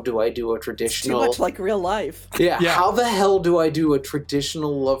hell do I do a traditional... It's too much like real life. Yeah, how the hell do I do a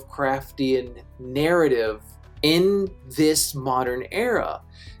traditional Lovecraftian narrative in this modern era?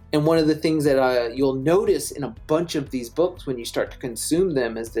 And one of the things that you'll notice in a bunch of these books when you start to consume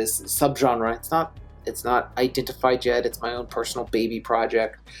them is this subgenre. It's not identified yet. It's my own personal baby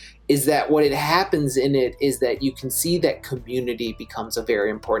project. Is that what it happens in it is that you can see that community becomes a very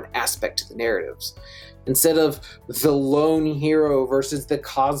important aspect to the narratives. Instead of the lone hero versus the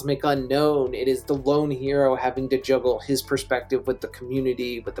cosmic unknown, it is the lone hero having to juggle his perspective with the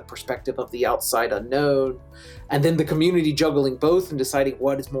community, with the perspective of the outside unknown, and then the community juggling both and deciding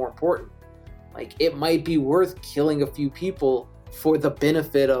what is more important. Like, it might be worth killing a few people for the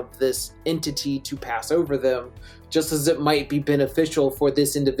benefit of this entity to pass over them, just as it might be beneficial for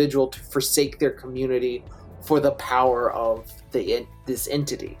this individual to forsake their community for the power of this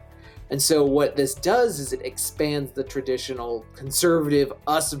entity. And so what this does is it expands the traditional conservative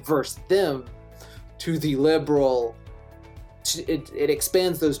us versus them to the liberal. It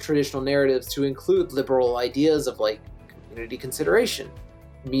expands those traditional narratives to include liberal ideas of like community consideration,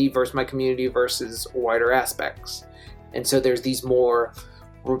 me versus my community versus wider aspects. And so there's these more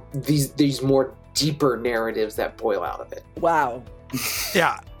deeper narratives that boil out of it. Wow.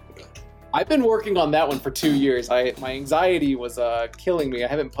 Yeah. I've been working on that one for 2 years. My anxiety was killing me. I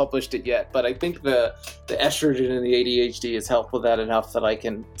haven't published it yet, but I think the estrogen and the ADHD has helped with that enough that I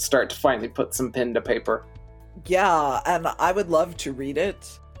can start to finally put some pen to paper. Yeah, and I would love to read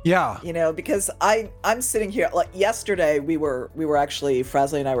it. Yeah. You know, because I'm sitting here, like yesterday we were actually,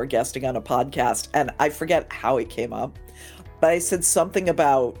 Frasley and I were guesting on a podcast, and I forget how it came up, but I said something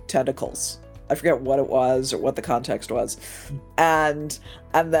about tentacles. I forget what it was or what the context was. And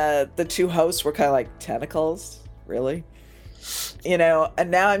the two hosts were kind of like, tentacles? Really? You know, and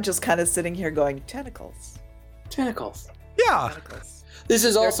now I'm just kind of sitting here going, tentacles. Tentacles. Yeah. Tentacles. This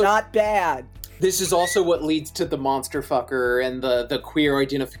is They're also not bad. This is also what leads to the monster fucker and the queer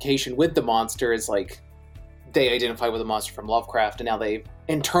identification with the monster is like they identify with a monster from Lovecraft and now they've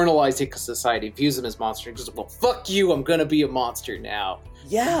internalized it because society views them as monsters. Because, well, fuck you, I'm gonna be a monster now.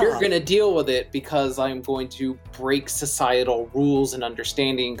 Yeah. You're gonna deal with it because I'm going to break societal rules and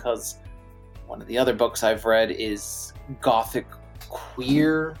understanding, because one of the other books I've read is Gothic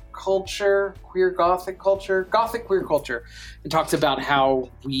queer culture, Gothic queer culture. It talks about how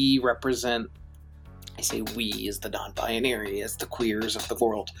we represent, I say we as the non-binary, as the queers of the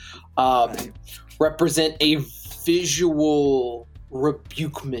world, represent a visual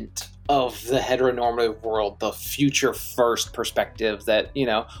rebukement of the heteronormative world, the future first perspective that, you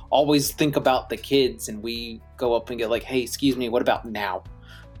know, always think about the kids, and we go up and get like, hey, excuse me, what about now?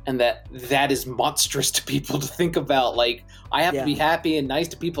 And that is monstrous to people to think about. Like, I have to be happy and nice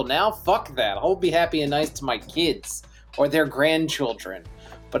to people now? Fuck that. I'll be happy and nice to my kids or their grandchildren,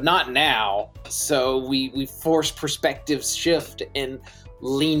 but not now. So we force perspective shift, and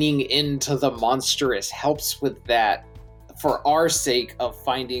leaning into the monstrous helps with that for our sake of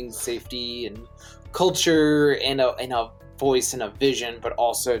finding safety and culture and a voice and a vision, but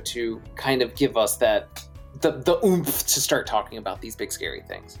also to kind of give us that the oomph to start talking about these big scary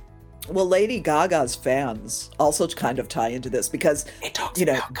things. Well, Lady Gaga's fans also kind of tie into this because, It talks you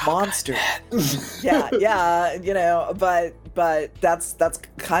know, about monster. Gaga. yeah, you know, but that's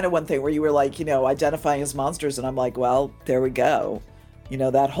kind of one thing where you were like, you know, identifying as monsters, and I'm like, well, there we go. You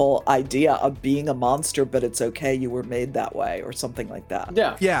know, that whole idea of being a monster, but it's okay, you were made that way, or something like that.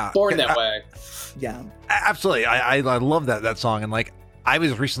 Yeah. Yeah. Born that way. Yeah. Absolutely. I love that song. And like, I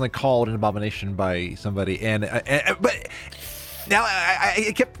was recently called an abomination by somebody, but now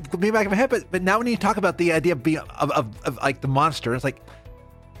I kept being back in my head. But now when you talk about the idea of being of like the monster, it's like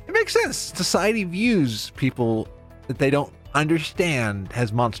it makes sense. Society views people that they don't understand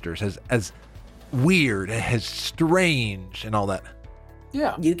as monsters, as weird, as strange, and all that.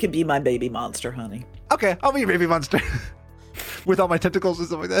 Yeah. You can be my baby monster, honey. Okay, I'll be your baby monster with all my tentacles and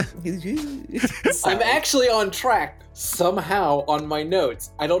stuff like that. I'm actually on track somehow on my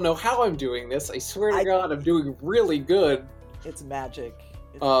notes. I don't know how I'm doing this. I swear to God, I'm doing really good. It's magic.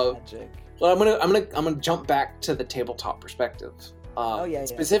 It's magic. Well, I'm gonna jump back to the tabletop perspective. Yeah.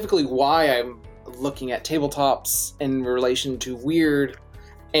 Specifically, why I'm looking at tabletops in relation to weird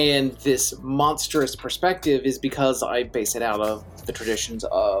and this monstrous perspective is because I base it out of the traditions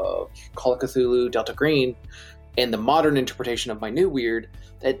of Call of Cthulhu, Delta Green, and the modern interpretation of my new weird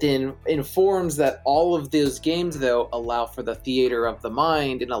that then informs that all of those games, though, allow for the theater of the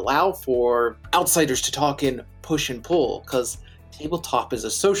mind and allow for outsiders to talk and push and pull, because tabletop is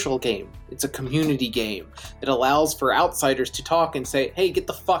a social game. It's a community game. It allows for outsiders to talk and say, hey, get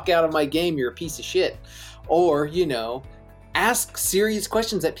the fuck out of my game, you're a piece of shit. Or, you know, ask serious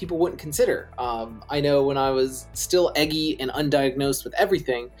questions that people wouldn't consider. I know when I was still eggy and undiagnosed with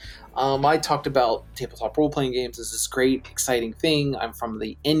everything, I talked about tabletop role-playing games as this great, exciting thing. I'm from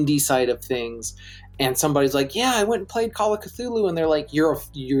the indie side of things, and somebody's like, yeah, I went and played Call of Cthulhu, and they're like,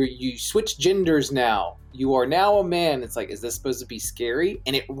 you switch genders now. You are now a man. It's like, is this supposed to be scary?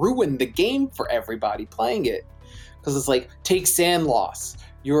 And it ruined the game for everybody playing it. Because it's like, take Sandloss.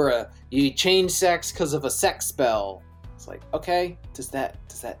 You change sex because of a sex spell. It's like, okay, does that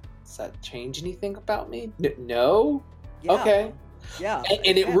change anything about me? No? Yeah. Okay. Yeah.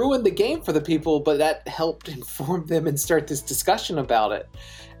 And it ruined the game for the people, but that helped inform them and start this discussion about it.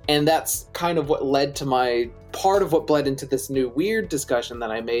 And that's kind of what led to part of what bled into this new weird discussion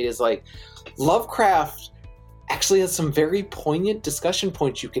that I made, is like, Lovecraft actually has some very poignant discussion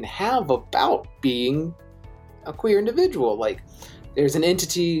points you can have about being a queer individual. Like, there's an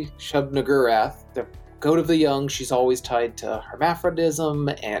entity, Shub-Niggurath, the goat of the young. She's always tied to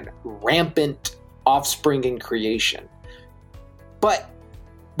hermaphrodism and rampant offspring and creation. But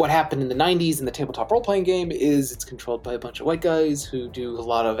what happened in the 90s in the tabletop role-playing game is it's controlled by a bunch of white guys who do a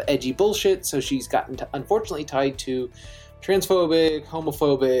lot of edgy bullshit, so she's gotten unfortunately tied to transphobic,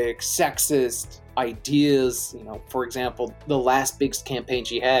 homophobic, sexist ideas. You know, for example, the last big campaign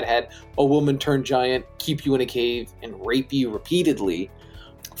she had a woman turn giant, keep you in a cave, and rape you repeatedly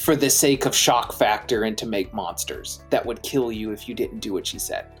for the sake of shock factor and to make monsters that would kill you if you didn't do what she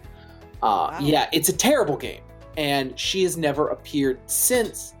said. Wow. Yeah, it's a terrible game. And she has never appeared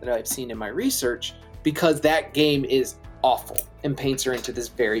since that I've seen in my research, because that game is awful and paints her into this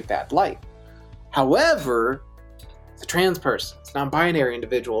very bad light. However, as a trans person, as non-binary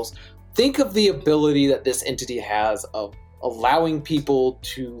individuals, think of the ability that this entity has of allowing people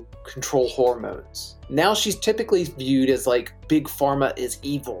to control hormones. Now she's typically viewed as like big pharma is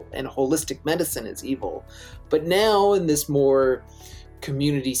evil and holistic medicine is evil. But now in this more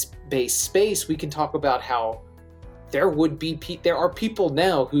community-based space, we can talk about how there are people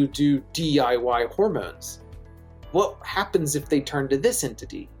now who do DIY hormones. What happens if they turn to this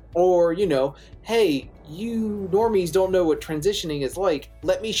entity? Or, you know, hey, you normies don't know what transitioning is like.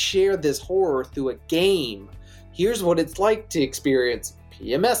 Let me share this horror through a game. Here's what it's like to experience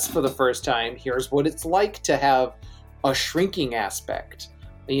PMS for the first time. Here's what it's like to have a shrinking aspect.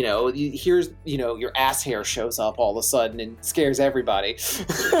 You know, here's, you know, your ass hair shows up all of a sudden and scares everybody.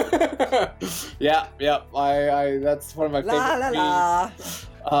 Yeah, that's one of my favorite memes.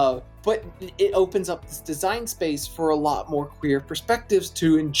 But it opens up this design space for a lot more queer perspectives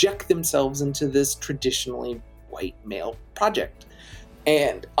to inject themselves into this traditionally white male project.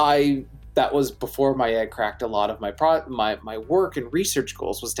 And that was before my egg cracked. A lot of my work and research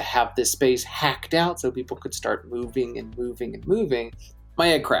goals was to have this space hacked out so people could start moving and moving and moving.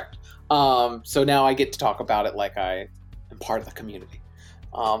 My egg cracked. So now I get to talk about it like I am part of the community.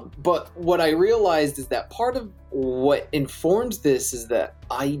 But what I realized is that part of what informs this is that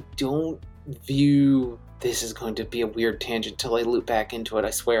I don't view this is going to be a weird tangent till I loop back into it,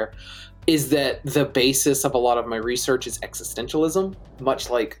 I swear, is that the basis of a lot of my research is existentialism, much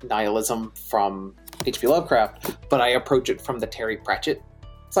like nihilism from H.P. Lovecraft, but I approach it from the Terry Pratchett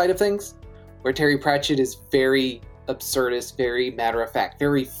side of things, where Terry Pratchett is very absurdist, very matter-of-fact,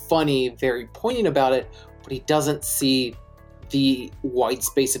 very funny, very poignant about it, but he doesn't see the wide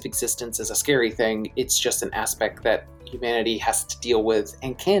space of existence as a scary thing. It's just an aspect that humanity has to deal with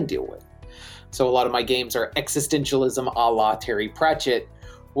and can deal with. So a lot of my games are existentialism a la Terry Pratchett,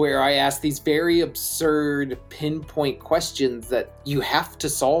 where I ask these very absurd pinpoint questions that you have to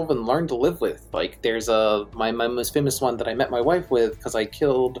solve and learn to live with. Like there's my most famous one that I met my wife with because I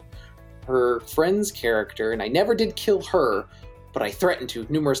killed her friend's character, and I never did kill her, but I threatened to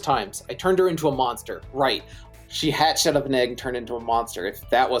numerous times. I turned her into a monster. Right. She hatched out of an egg and turned into a monster. If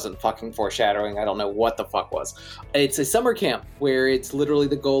that wasn't fucking foreshadowing, I don't know what the fuck was. It's a summer camp where it's literally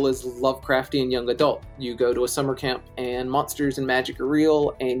the goal is Lovecraftian young adult. You go to a summer camp and monsters and magic are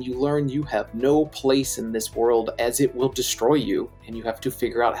real, and you learn you have no place in this world as it will destroy you, and you have to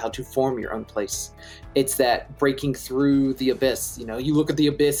figure out how to form your own place. It's that breaking through the abyss. You know, you look at the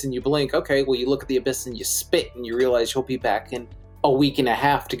abyss and you blink. Okay, well, you look at the abyss and you spit and you realize you'll be back in a week and a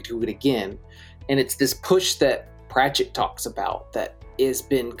half to do it again. And it's this push that Pratchett talks about that has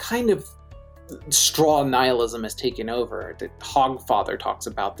been kind of straw nihilism has taken over. The Hogfather talks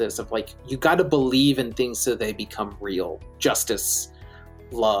about this of like, you got to believe in things so they become real. Justice,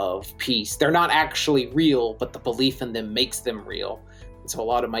 love, peace. They're not actually real, but the belief in them makes them real. And so a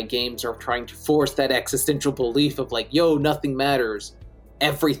lot of my games are trying to force that existential belief of like, yo, nothing matters.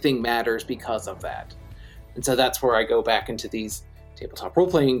 Everything matters because of that. And so that's where I go back into these tabletop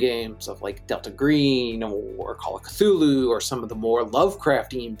role-playing games of like Delta Green or Call of Cthulhu or some of the more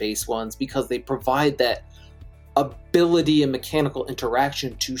Lovecraftian-based ones, because they provide that ability and mechanical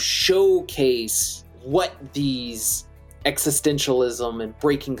interaction to showcase what these existentialism and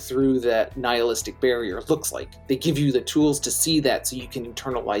breaking through that nihilistic barrier looks like. They give you the tools to see that so you can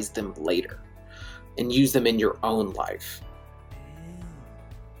internalize them later and use them in your own life.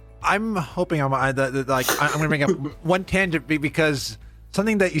 I'm hoping I'm going to bring up one tangent because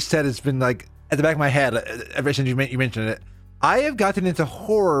something that you said has been like at the back of my head ever since you mentioned it. I have gotten into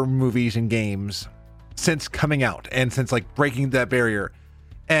horror movies and games since coming out and since like breaking that barrier.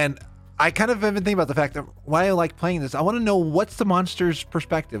 And I kind of have been thinking about the fact that why I like playing this. I want to know what's the monster's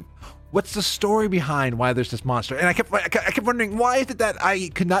perspective. What's the story behind why there's this monster? And I kept wondering, why is it that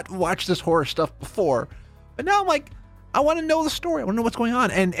I could not watch this horror stuff before? But now I'm like, I want to know the story. I want to know what's going on.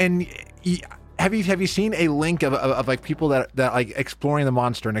 And have you seen a link of like people that like exploring the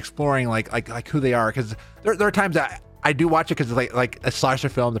monster and exploring like who they are? Because there are times that I do watch it because it's like a slasher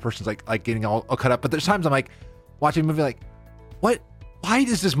film. The person's like getting all cut up. But there's times I'm like watching a movie like, what? Why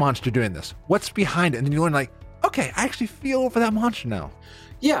is this monster doing this? What's behind it? And then you're like, okay, I actually feel for that monster now.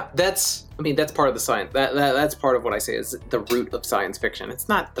 Yeah, that's part of the science. That's part of what I say is the root of science fiction. It's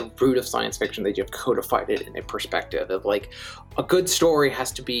not the root of science fiction that you've codified it in a perspective of like a good story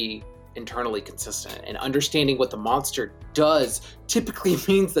has to be internally consistent, and understanding what the monster does typically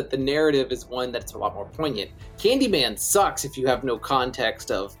means that the narrative is one that's a lot more poignant. Candyman sucks if you have no context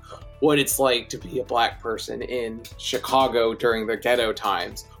of what it's like to be a black person in Chicago during the ghetto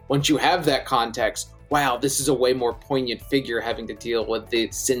times. Once you have that context, wow, this is a way more poignant figure having to deal with the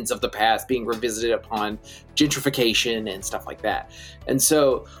sins of the past being revisited upon gentrification and stuff like that. And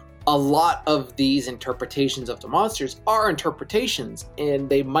so a lot of these interpretations of the monsters are interpretations, and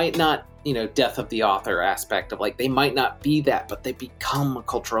they might not, death of the author aspect of like, they might not be that, but they become a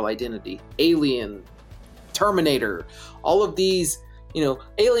cultural identity. Alien, Terminator, all of these,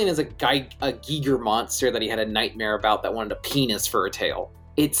 Alien is a Giger monster that he had a nightmare about that wanted a penis for a tail.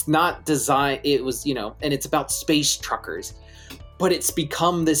 It's not designed, it was, and it's about space truckers, but it's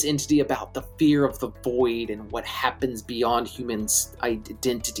become this entity about the fear of the void and what happens beyond humans'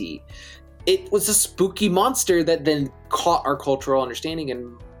 identity. It was a spooky monster that then caught our cultural understanding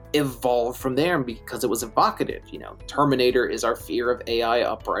and evolved from there because it was evocative. Terminator is our fear of AI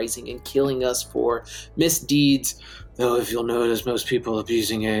uprising and killing us for misdeeds. Though if you'll notice, most people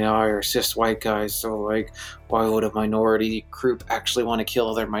abusing AI are cis white guys, so like, why would a minority group actually want to kill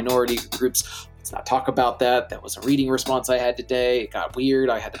other minority groups? Let's not talk about that. That was a reading response I had today. It got weird.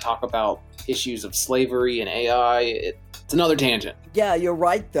 I had to talk about issues of slavery and AI. It's another tangent. Yeah, you're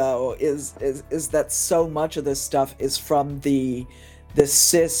right though, is that so much of this stuff is from the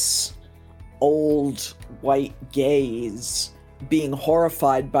cis old white gays being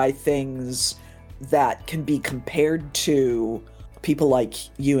horrified by things that can be compared to people like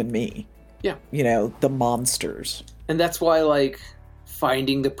you and me. Yeah. The monsters. And that's why, like,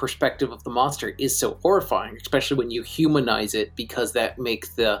 finding the perspective of the monster is so horrifying, especially when you humanize it, because that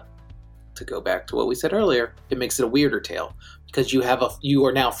makes to go back to what we said earlier, it makes it a weirder tale. Because you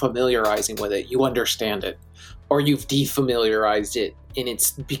are now familiarizing with it, you understand it. Or you've defamiliarized it, and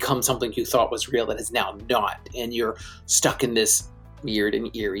it's become something you thought was real that is now not. And you're stuck in this weird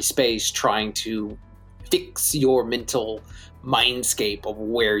and eerie space trying to fix your mental mindscape of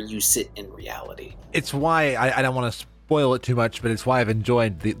where you sit in reality. It's why I don't want to spoil it too much, but it's why I've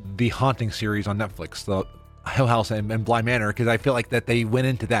enjoyed the Haunting series on Netflix, the Hill House and Bly Manor, because I feel like that they went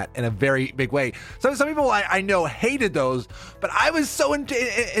into that in a very big way. Some people I know hated those, but I was so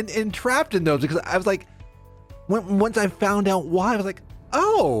entrapped in those because I was like, once I found out why, I was like,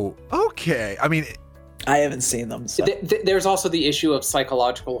 oh, okay. I mean, I haven't seen them. So. There's also the issue of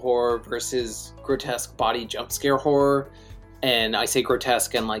psychological horror versus grotesque body jump scare horror. And I say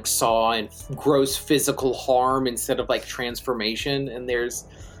grotesque and like Saw and gross physical harm instead of like transformation. And there's,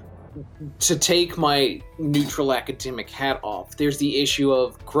 to take my neutral academic hat off, there's the issue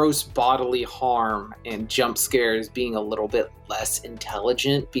of gross bodily harm and jump scares being a little bit less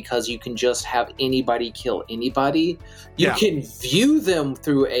intelligent because you can just have anybody kill anybody. You can view them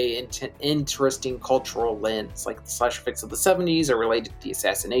through a interesting cultural lens, like the slasher flicks of the 70s are related to the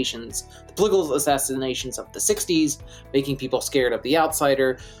assassinations, the political assassinations of the 60s, making people scared of the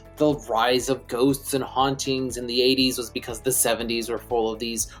outsider. The rise of ghosts and hauntings in the 80s was because the 70s were full of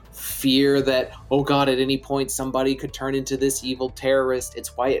these fear that, oh God, at any point somebody could turn into this evil terrorist.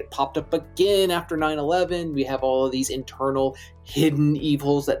 It's why it popped up again after 9/11. We have all of these internal hidden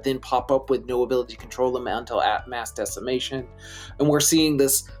evils that then pop up with no ability to control them until at mass decimation. And we're seeing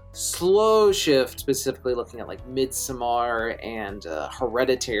this slow shift, specifically looking at like Midsommar and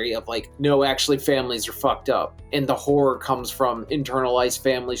Hereditary, of like, no, actually families are fucked up, and the horror comes from internalized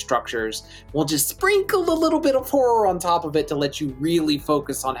family structures. We'll just sprinkle a little bit of horror on top of it to let you really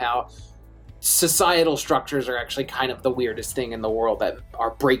focus on how societal structures are actually kind of the weirdest thing in the world that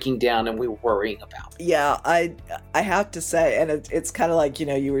are breaking down and we're worrying about. Yeah, I have to say, and it's kind of like,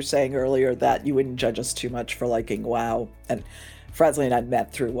 you were saying earlier that you wouldn't judge us too much for liking WoW, and Frasley and I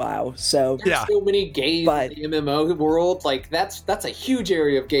met through WoW, so there's so many gays in the MMO world. Like that's a huge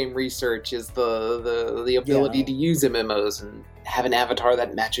area of game research, is the ability to use MMOs and have an avatar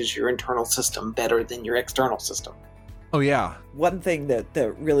that matches your internal system better than your external system. Oh yeah. One thing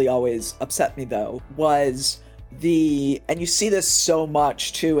that really always upset me though was and you see this so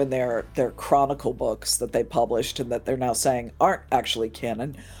much too in their Chronicle books that they published and that they're now saying aren't actually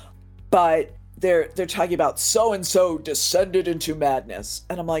canon, but they're talking about so and so descended into madness,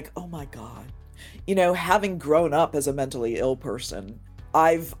 and I'm like, oh my god, having grown up as a mentally ill person,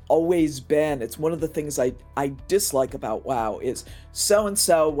 I've always been, it's one of the things I dislike about WoW is so and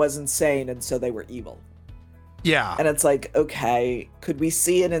so was insane and so they were evil. Yeah. And it's like, okay, could we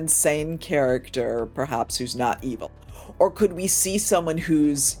see an insane character, perhaps, who's not evil? Or could we see someone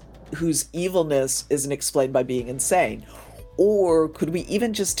whose evilness isn't explained by being insane? Or could we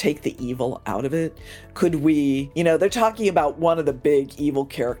even just take the evil out of it? Could we, they're talking about one of the big evil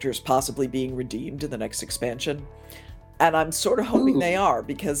characters possibly being redeemed in the next expansion. And I'm sort of hoping they are,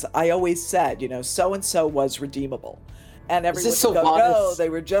 because I always said, so-and-so was redeemable. And everyone would go, no, they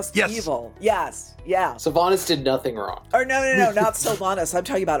were just evil. Yes, yeah. Sylvanas did nothing wrong. Or no, not Sylvanas. I'm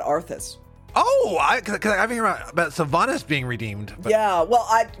talking about Arthas. Oh, because I've been hearing about Sylvanas being redeemed. But... Yeah, well,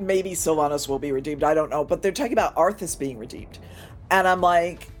 maybe Sylvanas will be redeemed. I don't know. But they're talking about Arthas being redeemed. And I'm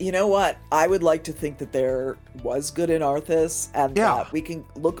like, you know what? I would like to think that there was good in Arthas, and that we can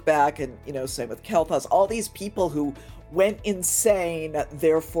look back and, same with Kael'thas, all these people who went insane,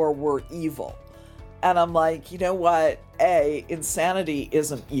 therefore were evil. And I'm like, you know what? A, insanity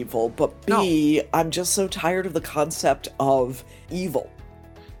isn't evil, but B, I'm just so tired of the concept of evil.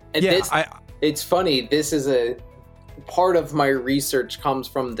 And it's funny, this is a part of my research comes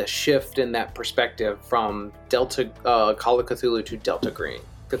from the shift in that perspective from Call of Cthulhu to Delta Green.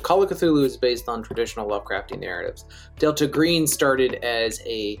 The Call of Cthulhu is based on traditional Lovecraftian narratives. Delta Green started as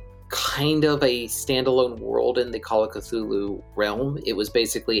a kind of a standalone world in the Call of Cthulhu realm. It was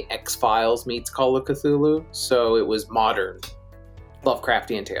basically X-Files meets Call of Cthulhu, so it was modern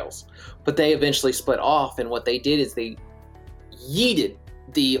Lovecraftian tales. But they eventually split off, and what they did is they yeeted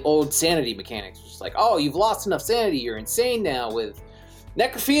the old sanity mechanics. It's just like, oh, you've lost enough sanity, you're insane now with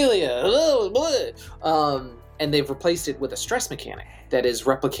necrophilia, and they've replaced it with a stress mechanic that is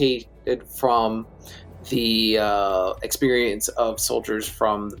replicated from the experience of soldiers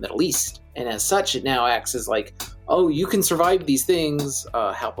from the Middle East. And as such, it now acts as like, oh, you can survive these things,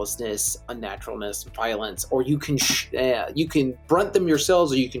 helplessness, unnaturalness, violence, or you can brunt them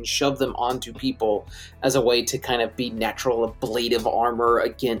yourselves, or you can shove them onto people as a way to kind of be natural ablative armor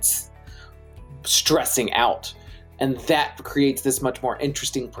against stressing out. And that creates this much more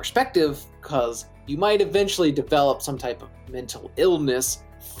interesting perspective, because you might eventually develop some type of mental illness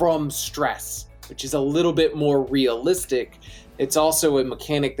from stress, which is a little bit more realistic. It's also a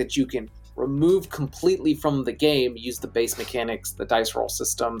mechanic that you can remove completely from the game, use the base mechanics, the dice roll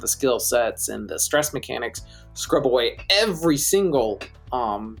system, the skill sets, and the stress mechanics, scrub away every single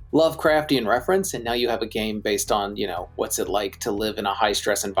Lovecraftian reference, and now you have a game based on, what's it like to live in a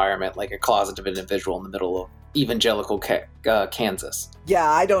high-stress environment like a closeted individual in the middle of evangelical Kansas. Yeah,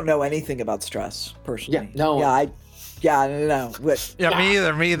 I don't know anything about stress, personally. No. No. Me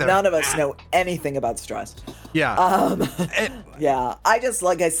either. None of us know anything about stress. Yeah. Yeah. I just,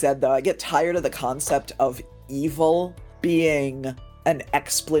 like I said, though, I get tired of the concept of evil being an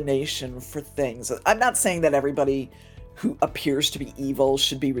explanation for things. I'm not saying that everybody who appears to be evil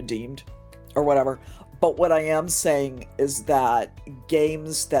should be redeemed or whatever, but what I am saying is that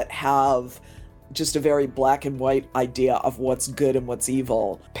games that have just a very black and white idea of what's good and what's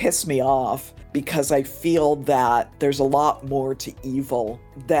evil piss me off, because I feel that there's a lot more to evil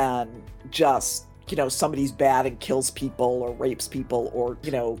than just, somebody's bad and kills people or rapes people or,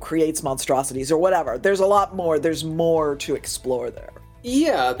 creates monstrosities or whatever. There's a lot more. There's more to explore there.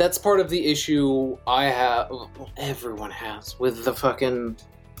 Yeah, that's part of the issue everyone has with the fucking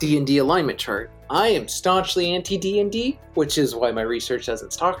D&D alignment chart. I am staunchly anti-D&D, which is why my research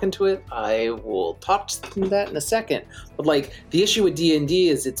doesn't talk into it. I will talk to that in a second. But, the issue with D&D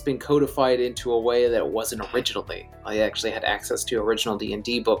is it's been codified into a way that it wasn't originally. I actually had access to original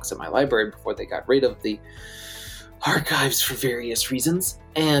D&D books in my library before they got rid of the archives for various reasons.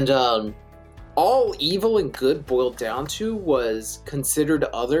 And all evil and good boiled down to was considered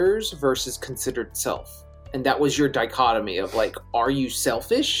others versus considered self. And that was your dichotomy of are you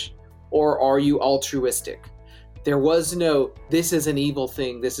selfish or are you altruistic? There was no, this is an evil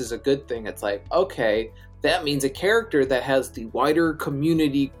thing, this is a good thing. It's okay, that means a character that has the wider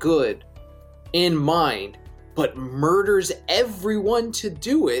community good in mind, but murders everyone to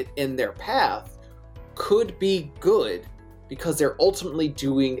do it in their path, could be good because they're ultimately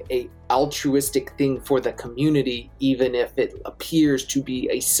doing a altruistic thing for the community, even if it appears to be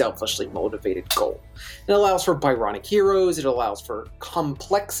a selfishly motivated goal. It allows for Byronic heroes, it allows for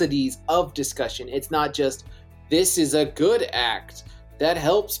complexities of discussion. It's not just, this is a good act that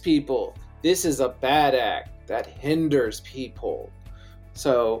helps people. This is a bad act that hinders people.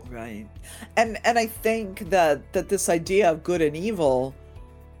 So right. And I think that this idea of good and evil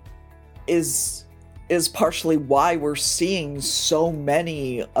is partially why we're seeing so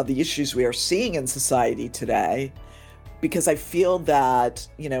many of the issues we are seeing in society today, because I feel that,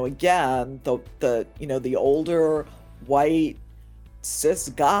 again, the older white cis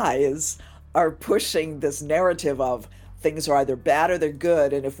guys are pushing this narrative of things are either bad or they're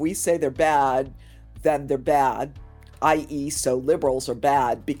good, and if we say they're bad, then they're bad, i.e. so liberals are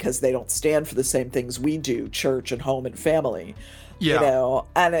bad because they don't stand for the same things we do, church and home and family. Yeah.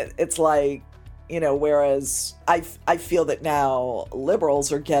 And it's like, whereas I feel that now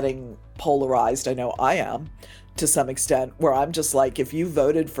liberals are getting polarized. I know I am to some extent, where I'm just like, if you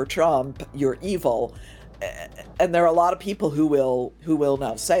voted for Trump, you're evil. And there are a lot of people who will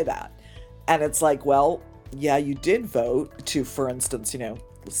now say that. And it's like, well, yeah, you did vote to, for instance,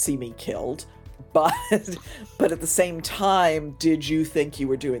 see me killed. But at the same time, did you think you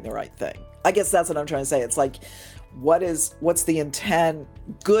were doing the right thing? I guess that's what I'm trying to say. It's like, what's the intent?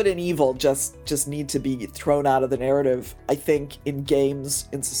 Good and evil just need to be thrown out of the narrative, I think, in games,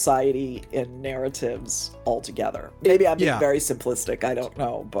 in society, in narratives altogether. Maybe I'm being very simplistic, I don't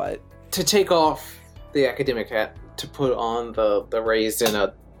know, but to take off the academic hat, to put on the raised in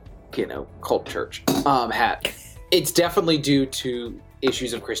a cult church hat, it's definitely due to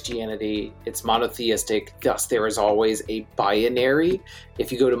issues of Christianity. It's monotheistic, thus there is always a binary.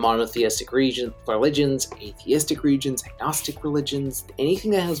 If you go to monotheistic religions, atheistic religions, agnostic religions,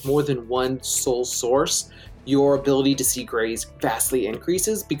 anything that has more than one sole source, your ability to see grays vastly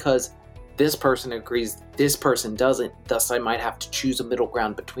increases, because this person agrees, this person doesn't, thus I might have to choose a middle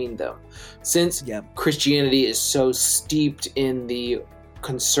ground between them. Since Christianity is so steeped in the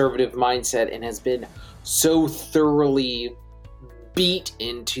conservative mindset and has been so thoroughly beat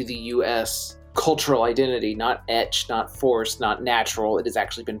into the U.S. cultural identity, not etched, not forced, not natural. It has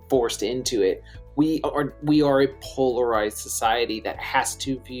actually been forced into it. We are a polarized society that has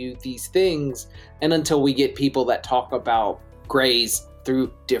to view these things, and until we get people that talk about grays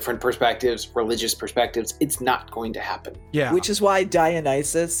through different perspectives, religious perspectives, it's not going to happen. Yeah. Which is why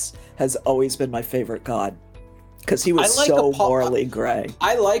Dionysus has always been my favorite god, because he was so morally gray.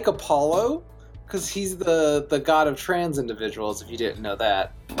 I like Apollo, because he's the god of trans individuals, if you didn't know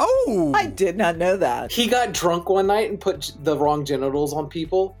that. Oh! I did not know that. He got drunk one night and put the wrong genitals on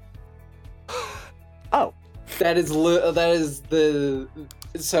people. Oh.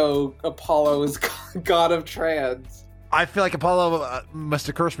 So Apollo is god of trans. I feel like Apollo must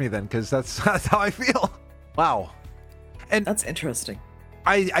have cursed me then, because that's how I feel. Wow. And that's interesting.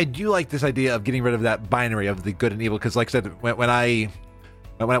 I do like this idea of getting rid of that binary of the good and evil, because like I said, when I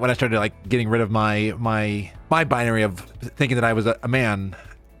started like getting rid of my binary of thinking that I was a man,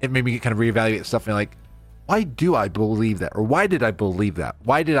 it made me kind of reevaluate stuff and like, why do I believe that? Or why did I believe that?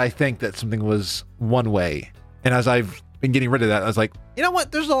 Why did I think that something was one way? And as I've been getting rid of that, I was like, you know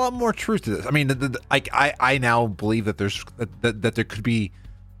what? There's a lot more truth to this. I mean, I now believe that that there could be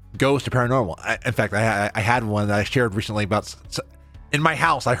ghosts or paranormal. In fact, I had one that I shared recently about in my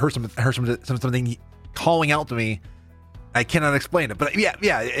house. I heard something calling out to me. I cannot explain it, but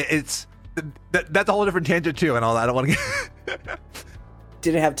yeah, it's that's a whole different tangent too, and all that. I don't want to get.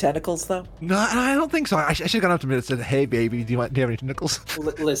 Did it have tentacles though? No, I don't think so. I should have gone up to him and said, "Hey, baby, do you have any tentacles?"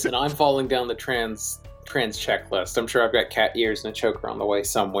 Listen, I'm falling down the trans checklist. I'm sure I've got cat ears and a choker on the way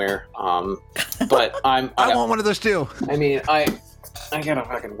somewhere. But I want one of those too. I mean, I got a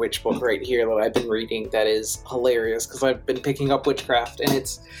fucking witch book right here that I've been reading that is hilarious, because I've been picking up witchcraft, and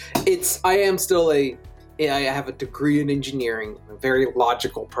I have a degree in engineering. I'm a very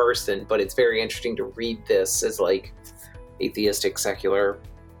logical person, but it's very interesting to read this as like atheistic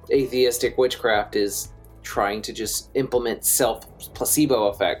witchcraft is trying to just implement self-placebo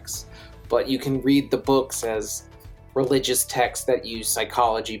effects. But you can read the books as religious texts that use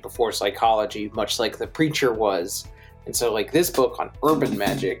psychology before psychology, much like The Preacher was. And so like this book on urban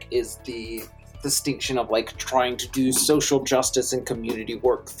magic is the distinction of like trying to do social justice and community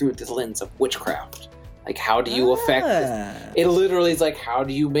work through the lens of witchcraft. Like, how do you affect this? It literally is like, how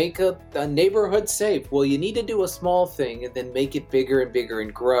do you make a neighborhood safe? Well, you need to do a small thing and then make it bigger and bigger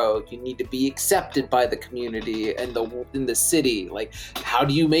and grow. You need to be accepted by the community and in the city. Like, how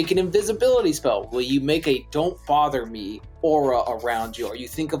do you make an invisibility spell? Well, you make a don't bother me aura around you, or you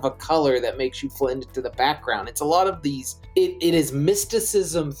think of a color that makes you blend into the background. It's a lot of these. It is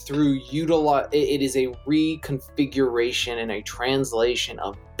mysticism through it is a reconfiguration and a translation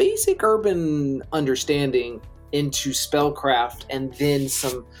of basic urban understanding into spellcraft, and then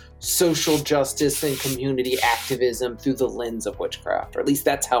some social justice and community activism through the lens of witchcraft, or at least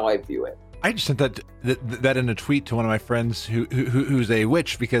that's how I view it. I just sent that in a tweet to one of my friends who's a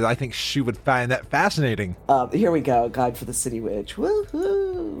witch, because I think she would find that fascinating. Here we go, Guide for the City Witch.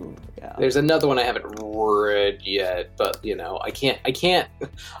 Woohoo! Yeah. There's another one I haven't read yet, but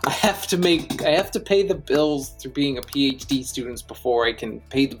I have to pay the bills through being a PhD student before I can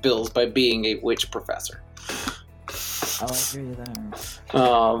pay the bills by being a witch professor. I'll agree with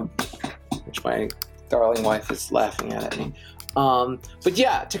that. Which my darling wife is laughing at me. But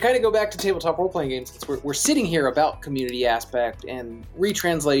yeah, to kind of go back to tabletop role-playing games, since we're sitting here about community aspect and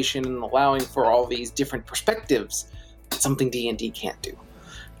retranslation and allowing for all these different perspectives, it's something D&D can't do.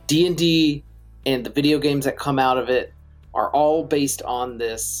 D&D and the video games that come out of it are all based on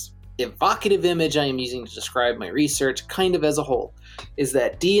this evocative image I am using to describe my research kind of as a whole, is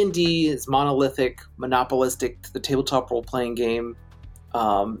that D&D is monolithic, monopolistic to the tabletop role-playing game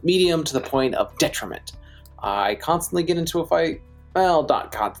medium to the point of detriment. I constantly get into a fight. Well,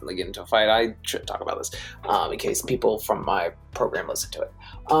 not constantly get into a fight. I shouldn't talk about this in case people from my program listen to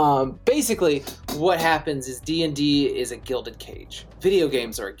it. Basically, what happens is D&D is a gilded cage. Video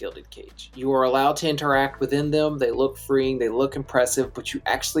games are a gilded cage. You are allowed to interact within them. They look freeing. They look impressive, but you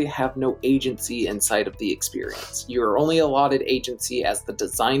actually have no agency inside of the experience. You are only allotted agency as the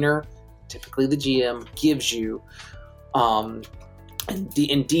designer, typically the GM, gives you.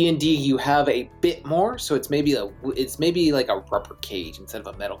 In D&D, you have a bit more, so it's maybe like a rubber cage instead of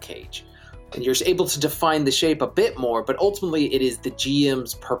a metal cage, and you're able to define the shape a bit more. But ultimately, it is the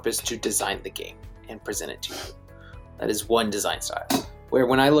GM's purpose to design the game and present it to you. That is one design style. Where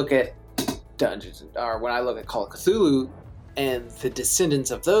when I look at Dungeons, or when I look at Call of Cthulhu and the descendants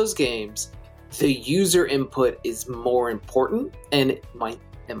of those games, the user input is more important. And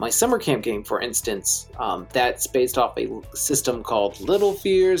my summer camp game, for instance, that's based off a system called Little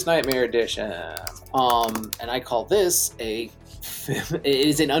Fears Nightmare Edition, and I call this it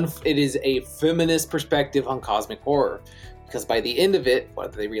is a feminist perspective on cosmic horror, because by the end of it,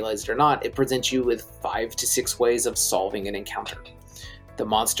 whether they realize it or not, it presents you with 5 to 6 ways of solving an encounter. The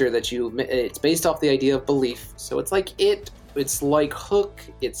monster it's based off the idea of belief, so it's like it's like Hook,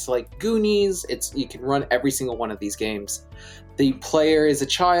 it's like Goonies, you can run every single one of these games. The player is a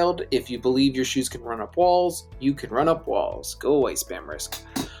child. If you believe your shoes can run up walls, you can run up walls. Go away, spam risk.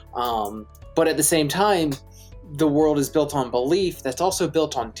 But at the same time, the world is built on belief that's also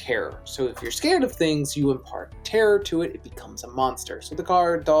built on terror. So if you're scared of things, you impart terror to it, it becomes a monster. So the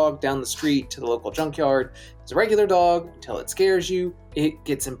guard dog down the street to the local junkyard is a regular dog until it scares you. It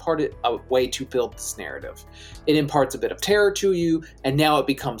gets imparted a way to build this narrative. It imparts a bit of terror to you, and now it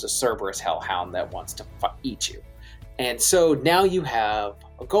becomes a Cerberus hellhound that wants to eat you. And so now you have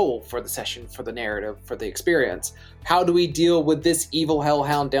a goal for the session, for the narrative, for the experience. How do we deal with this evil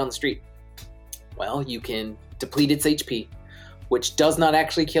hellhound down the street? Well, you can deplete its HP, which does not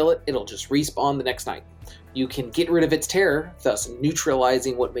actually kill it. It'll just respawn the next night. You can get rid of its terror, thus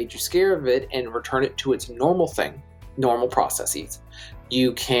neutralizing what made you scared of it, and return it to its normal thing, normal processes.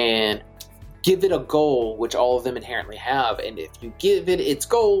 You can give it a goal, which all of them inherently have, and if you give it its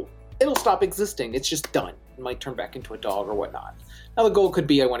goal, it'll stop existing. It's just done. It might turn back into a dog or whatnot. Now the goal could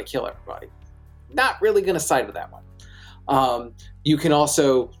be I want to kill everybody. Not really going to side with that one. You can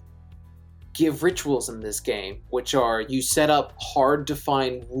also give rituals in this game, which are you set up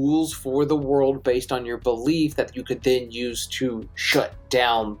hard-to-find rules for the world based on your belief that you could then use to shut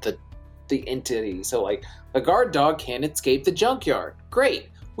down the entity. So like, a guard dog can't escape the junkyard. Great.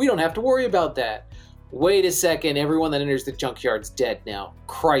 We don't have to worry about that. Wait a second, everyone that enters the junkyard's dead now.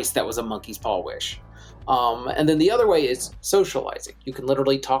 Christ, that was a monkey's paw wish. And then the other way is socializing. You can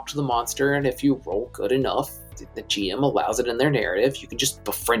literally talk to the monster, and if you roll good enough, the GM allows it in their narrative, you can just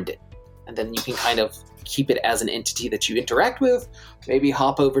befriend it. And then you can kind of keep it as an entity that you interact with, maybe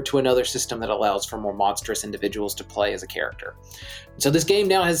hop over to another system that allows for more monstrous individuals to play as a character. So this game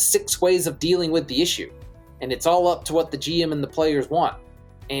now has 6 ways of dealing with the issue, and it's all up to what the GM and the players want.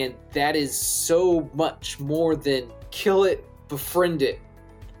 And that is so much more than kill it, befriend it,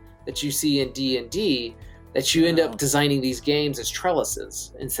 that you see in D&D, that you end up designing these games as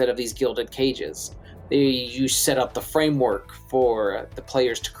trellises instead of these gilded cages. You set up the framework for the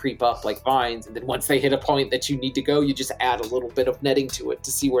players to creep up like vines, and then once they hit a point that you need to go, you just add a little bit of netting to it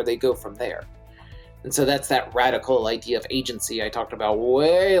to see where they go from there. And so that's that radical idea of agency I talked about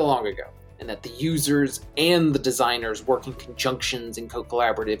way long ago, and that the users and the designers work in conjunctions and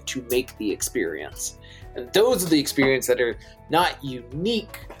co-collaborative to make the experience. And those are the experiences that are not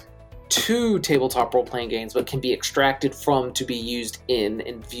unique to tabletop role-playing games, but can be extracted from to be used in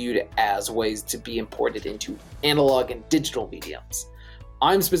and viewed as ways to be imported into analog and digital mediums.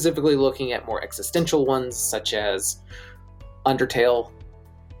 I'm specifically looking at more existential ones, such as Undertale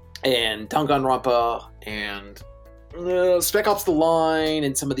and Danganronpa and Spec Ops: The Line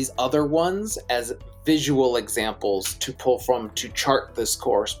and some of these other ones as visual examples to pull from to chart this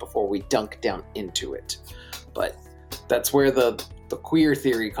course before we dunk down into it. But that's where the queer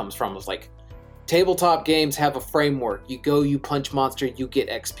theory comes from. It's like, tabletop games have a framework. You go, you punch monster, you get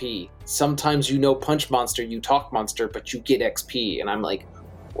XP. Sometimes punch monster, you talk monster, but you get XP. And I'm like,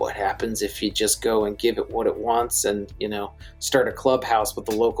 what happens if you just go and give it what it wants and, start a clubhouse with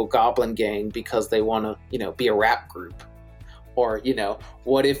the local goblin gang because they want to, be a rap group? Or,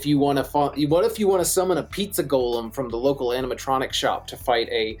 what if you want to summon a pizza golem from the local animatronic shop to fight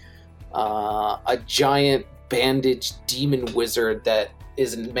a giant bandaged demon wizard that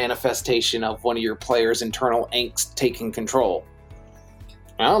is a manifestation of one of your players' internal angst taking control?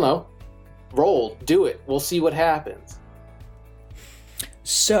 I don't know. Roll. Do it. We'll see what happens.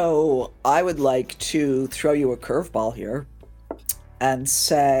 So I would like to throw you a curveball here and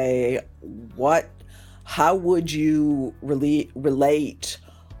say, how would you relate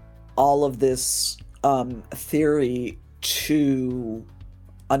all of this theory to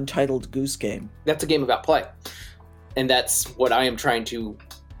Untitled Goose Game? That's a game about play. And that's what I am trying to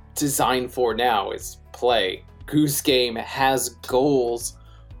design for now, is play. Goose Game has goals,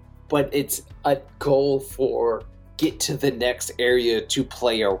 but it's a goal for get to the next area to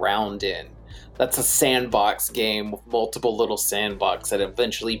play around in. That's a sandbox game with multiple little sandbox that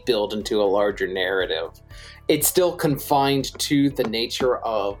eventually build into a larger narrative. It's still confined to the nature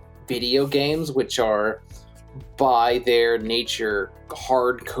of video games, which are by their nature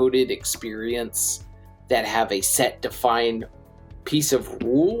hard-coded experience that have a set defined piece of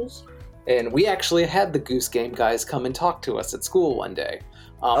rules. And we actually had the Goose Game guys come and talk to us at school one day.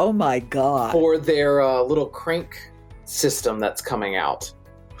 Oh my god. For their little crank system that's coming out.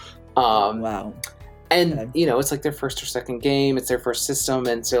 Wow. And, Okay. it's like their first or second game, it's their first system,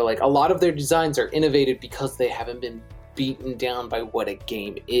 and so like a lot of their designs are innovative because they haven't been beaten down by what a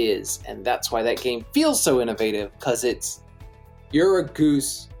game is, and that's why that game feels so innovative, because you're a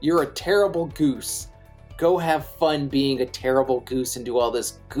goose, you're a terrible goose, go have fun being a terrible goose and do all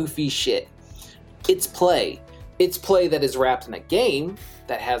this goofy shit. It's play that is wrapped in a game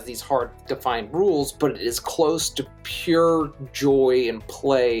that has these hard defined rules, but it is close to pure joy and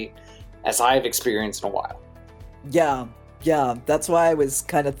play as I've experienced in a while. Yeah, that's why I was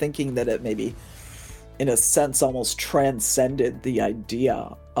kind of thinking that it maybe, in a sense, almost transcended the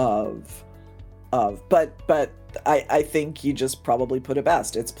idea of, but I think you just probably put it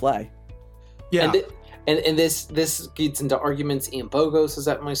best. It's play. Yeah. And this gets into arguments. Ian Bogos is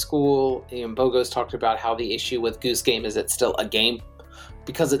at my school. Ian Bogos talked about how the issue with Goose Game is it's still a game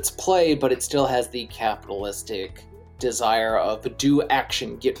because it's play, but it still has the capitalistic desire of do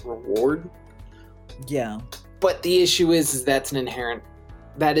action, get reward. Yeah. But the issue is that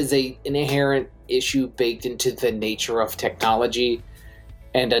is an inherent issue baked into the nature of technology.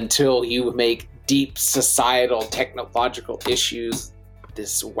 And until you make deep societal technological issues,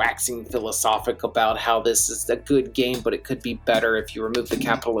 this waxing philosophic about how this is a good game, but it could be better if you remove the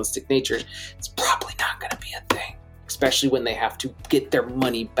capitalistic nature, it's probably not going to be a thing. Especially when they have to get their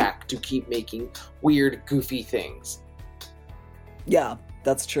money back to keep making weird, goofy things. Yeah,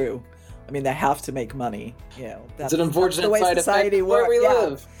 that's true. I mean, they have to make money. It's an unfortunate the way side society effect where works. we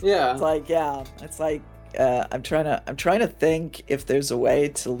live. Yeah. It's like I'm trying to think if there's a way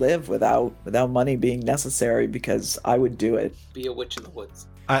to live without money being necessary, because I would do it. Be a witch in the woods.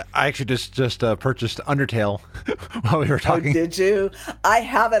 I actually just purchased Undertale while we were talking. Oh, did you? I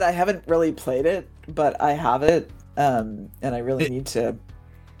have it. I haven't really played it, but I have it, and I really need to.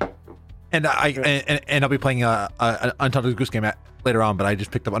 And I'll be playing an Untitled Goose Game later on, but I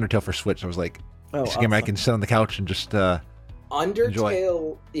just picked up Undertale for Switch. I was like, it's a game I can sit on the couch and just Undertale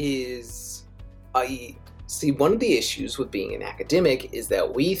enjoy. is see, one of the issues with being an academic is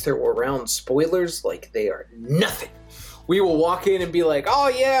that we throw around spoilers like they are nothing. We will walk in and be like, oh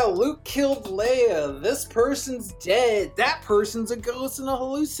yeah, Luke killed Leia, this person's dead, that person's a ghost and a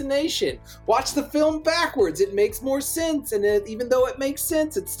hallucination. Watch the film backwards, it makes more sense, and even though it makes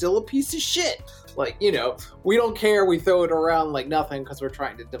sense, it's still a piece of shit. Like, we don't care, we throw it around like nothing because we're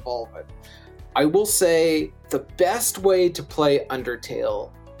trying to devolve it. I will say the best way to play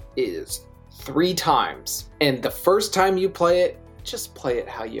Undertale is 3 times. And the first time you play it, just play it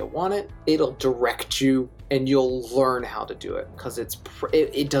how you want it. It'll direct you, and you'll learn how to do it, because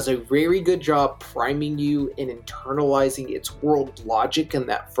it does a very good job priming you and internalizing its world logic in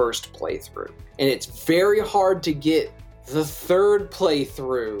that first playthrough. And it's very hard to get the third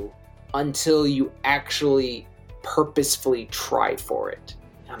playthrough until you actually purposefully try for it.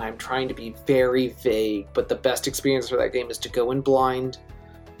 And I'm trying to be very vague, but the best experience for that game is to go in blind,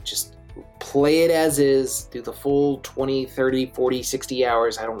 just play it as is, do the full 20, 30, 40, 60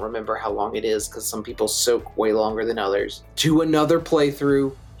 hours. I don't remember how long it is, because some people soak way longer than others. Do another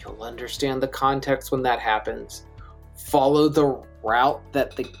playthrough. You'll understand the context when that happens. Follow the route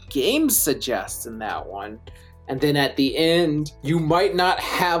that the game suggests in that one. And then at the end, you might not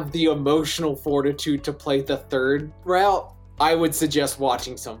have the emotional fortitude to play the third route. I would suggest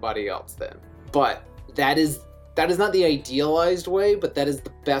watching somebody else then. But that is not the idealized way, but that is the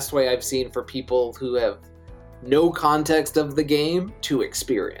best way I've seen for people who have no context of the game to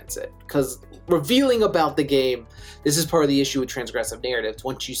experience it. Because revealing about the game, this is part of the issue with transgressive narratives.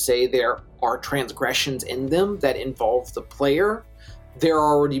 Once you say there are transgressions in them that involve the player, they're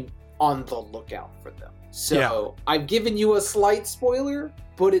already on the lookout for them. So I've given you a slight spoiler,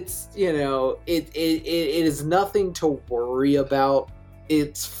 but it's, it is nothing to worry about.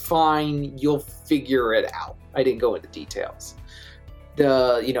 It's fine. You'll figure it out. I didn't go into details.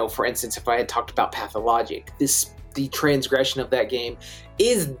 For instance, if I had talked about Pathologic, the transgression of that game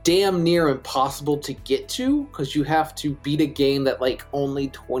is damn near impossible to get to, because you have to beat a game that only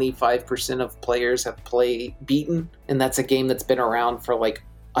 25% of players have beaten, and that's a game that's been around for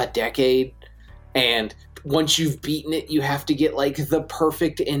a decade. And once you've beaten it, you have to get the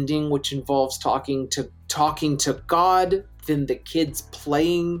perfect ending, which involves talking to God, then the kids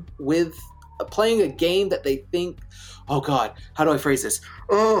playing a game that they think, oh God, how do I phrase this?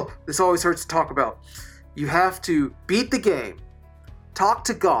 Oh, this always hurts to talk about. You have to beat the game, talk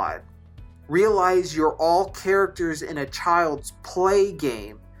to God, realize you're all characters in a child's play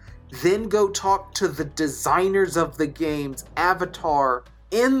game, then go talk to the designers of the game's avatar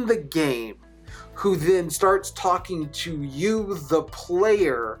in the game, who then starts talking to you, the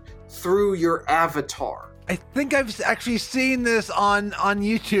player, through your avatar. I think I've actually seen this on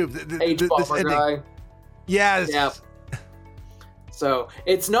YouTube. H-Bomber guy. Yes. Yeah. So,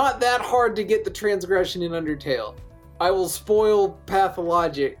 it's not that hard to get the transgression in Undertale. I will spoil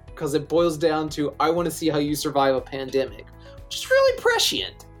Pathologic, because it boils down to, I want to see how you survive a pandemic, which is really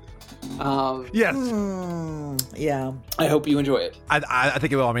prescient. Yes. Yeah. I hope you enjoy it. I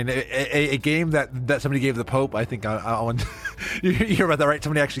think it will. I mean, a game that somebody gave the Pope, I think I want... You hear about that, right?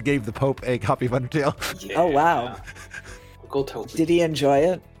 Somebody actually gave the Pope a copy of Undertale. Yeah. Oh, wow. Go Toby. Did he enjoy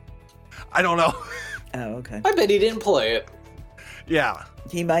it? I don't know. Oh, okay. I bet he didn't play it. Yeah.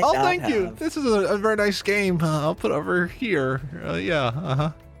 He might not thank have. you. This is a very nice game. I'll put over here.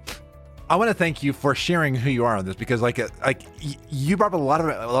 I want to thank you for sharing who you are on this, because you brought up a lot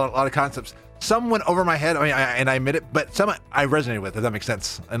of concepts. Some went over my head, and I admit it, but some I resonated with, if that makes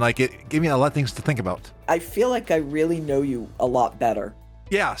sense. And it gave me a lot of things to think about. I feel like I really know you a lot better.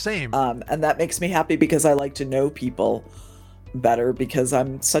 Yeah, same. And that makes me happy, because I like to know people better, because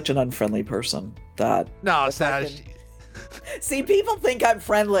I'm such an unfriendly person that... No, it's not. See, people think I'm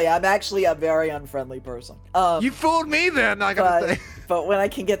friendly. I'm actually a very unfriendly person. You fooled me then, I gotta say. But when I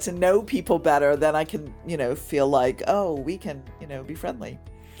can get to know people better, then I can, feel like, oh, we can, be friendly.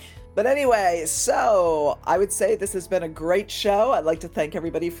 But anyway, so I would say this has been a great show. I'd like to thank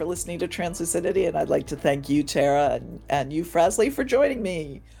everybody for listening to Translucidity, and I'd like to thank you, Tara, and you, Frasley, for joining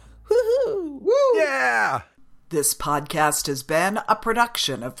me. Woohoo! Woo! Yeah! This podcast has been a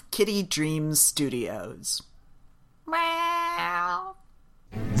production of Kitty Dreams Studios. Meow.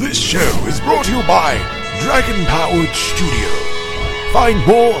 This show is brought to you by Dragon Powered Studio. Find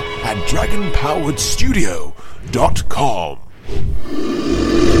more at dragonpoweredstudio.com.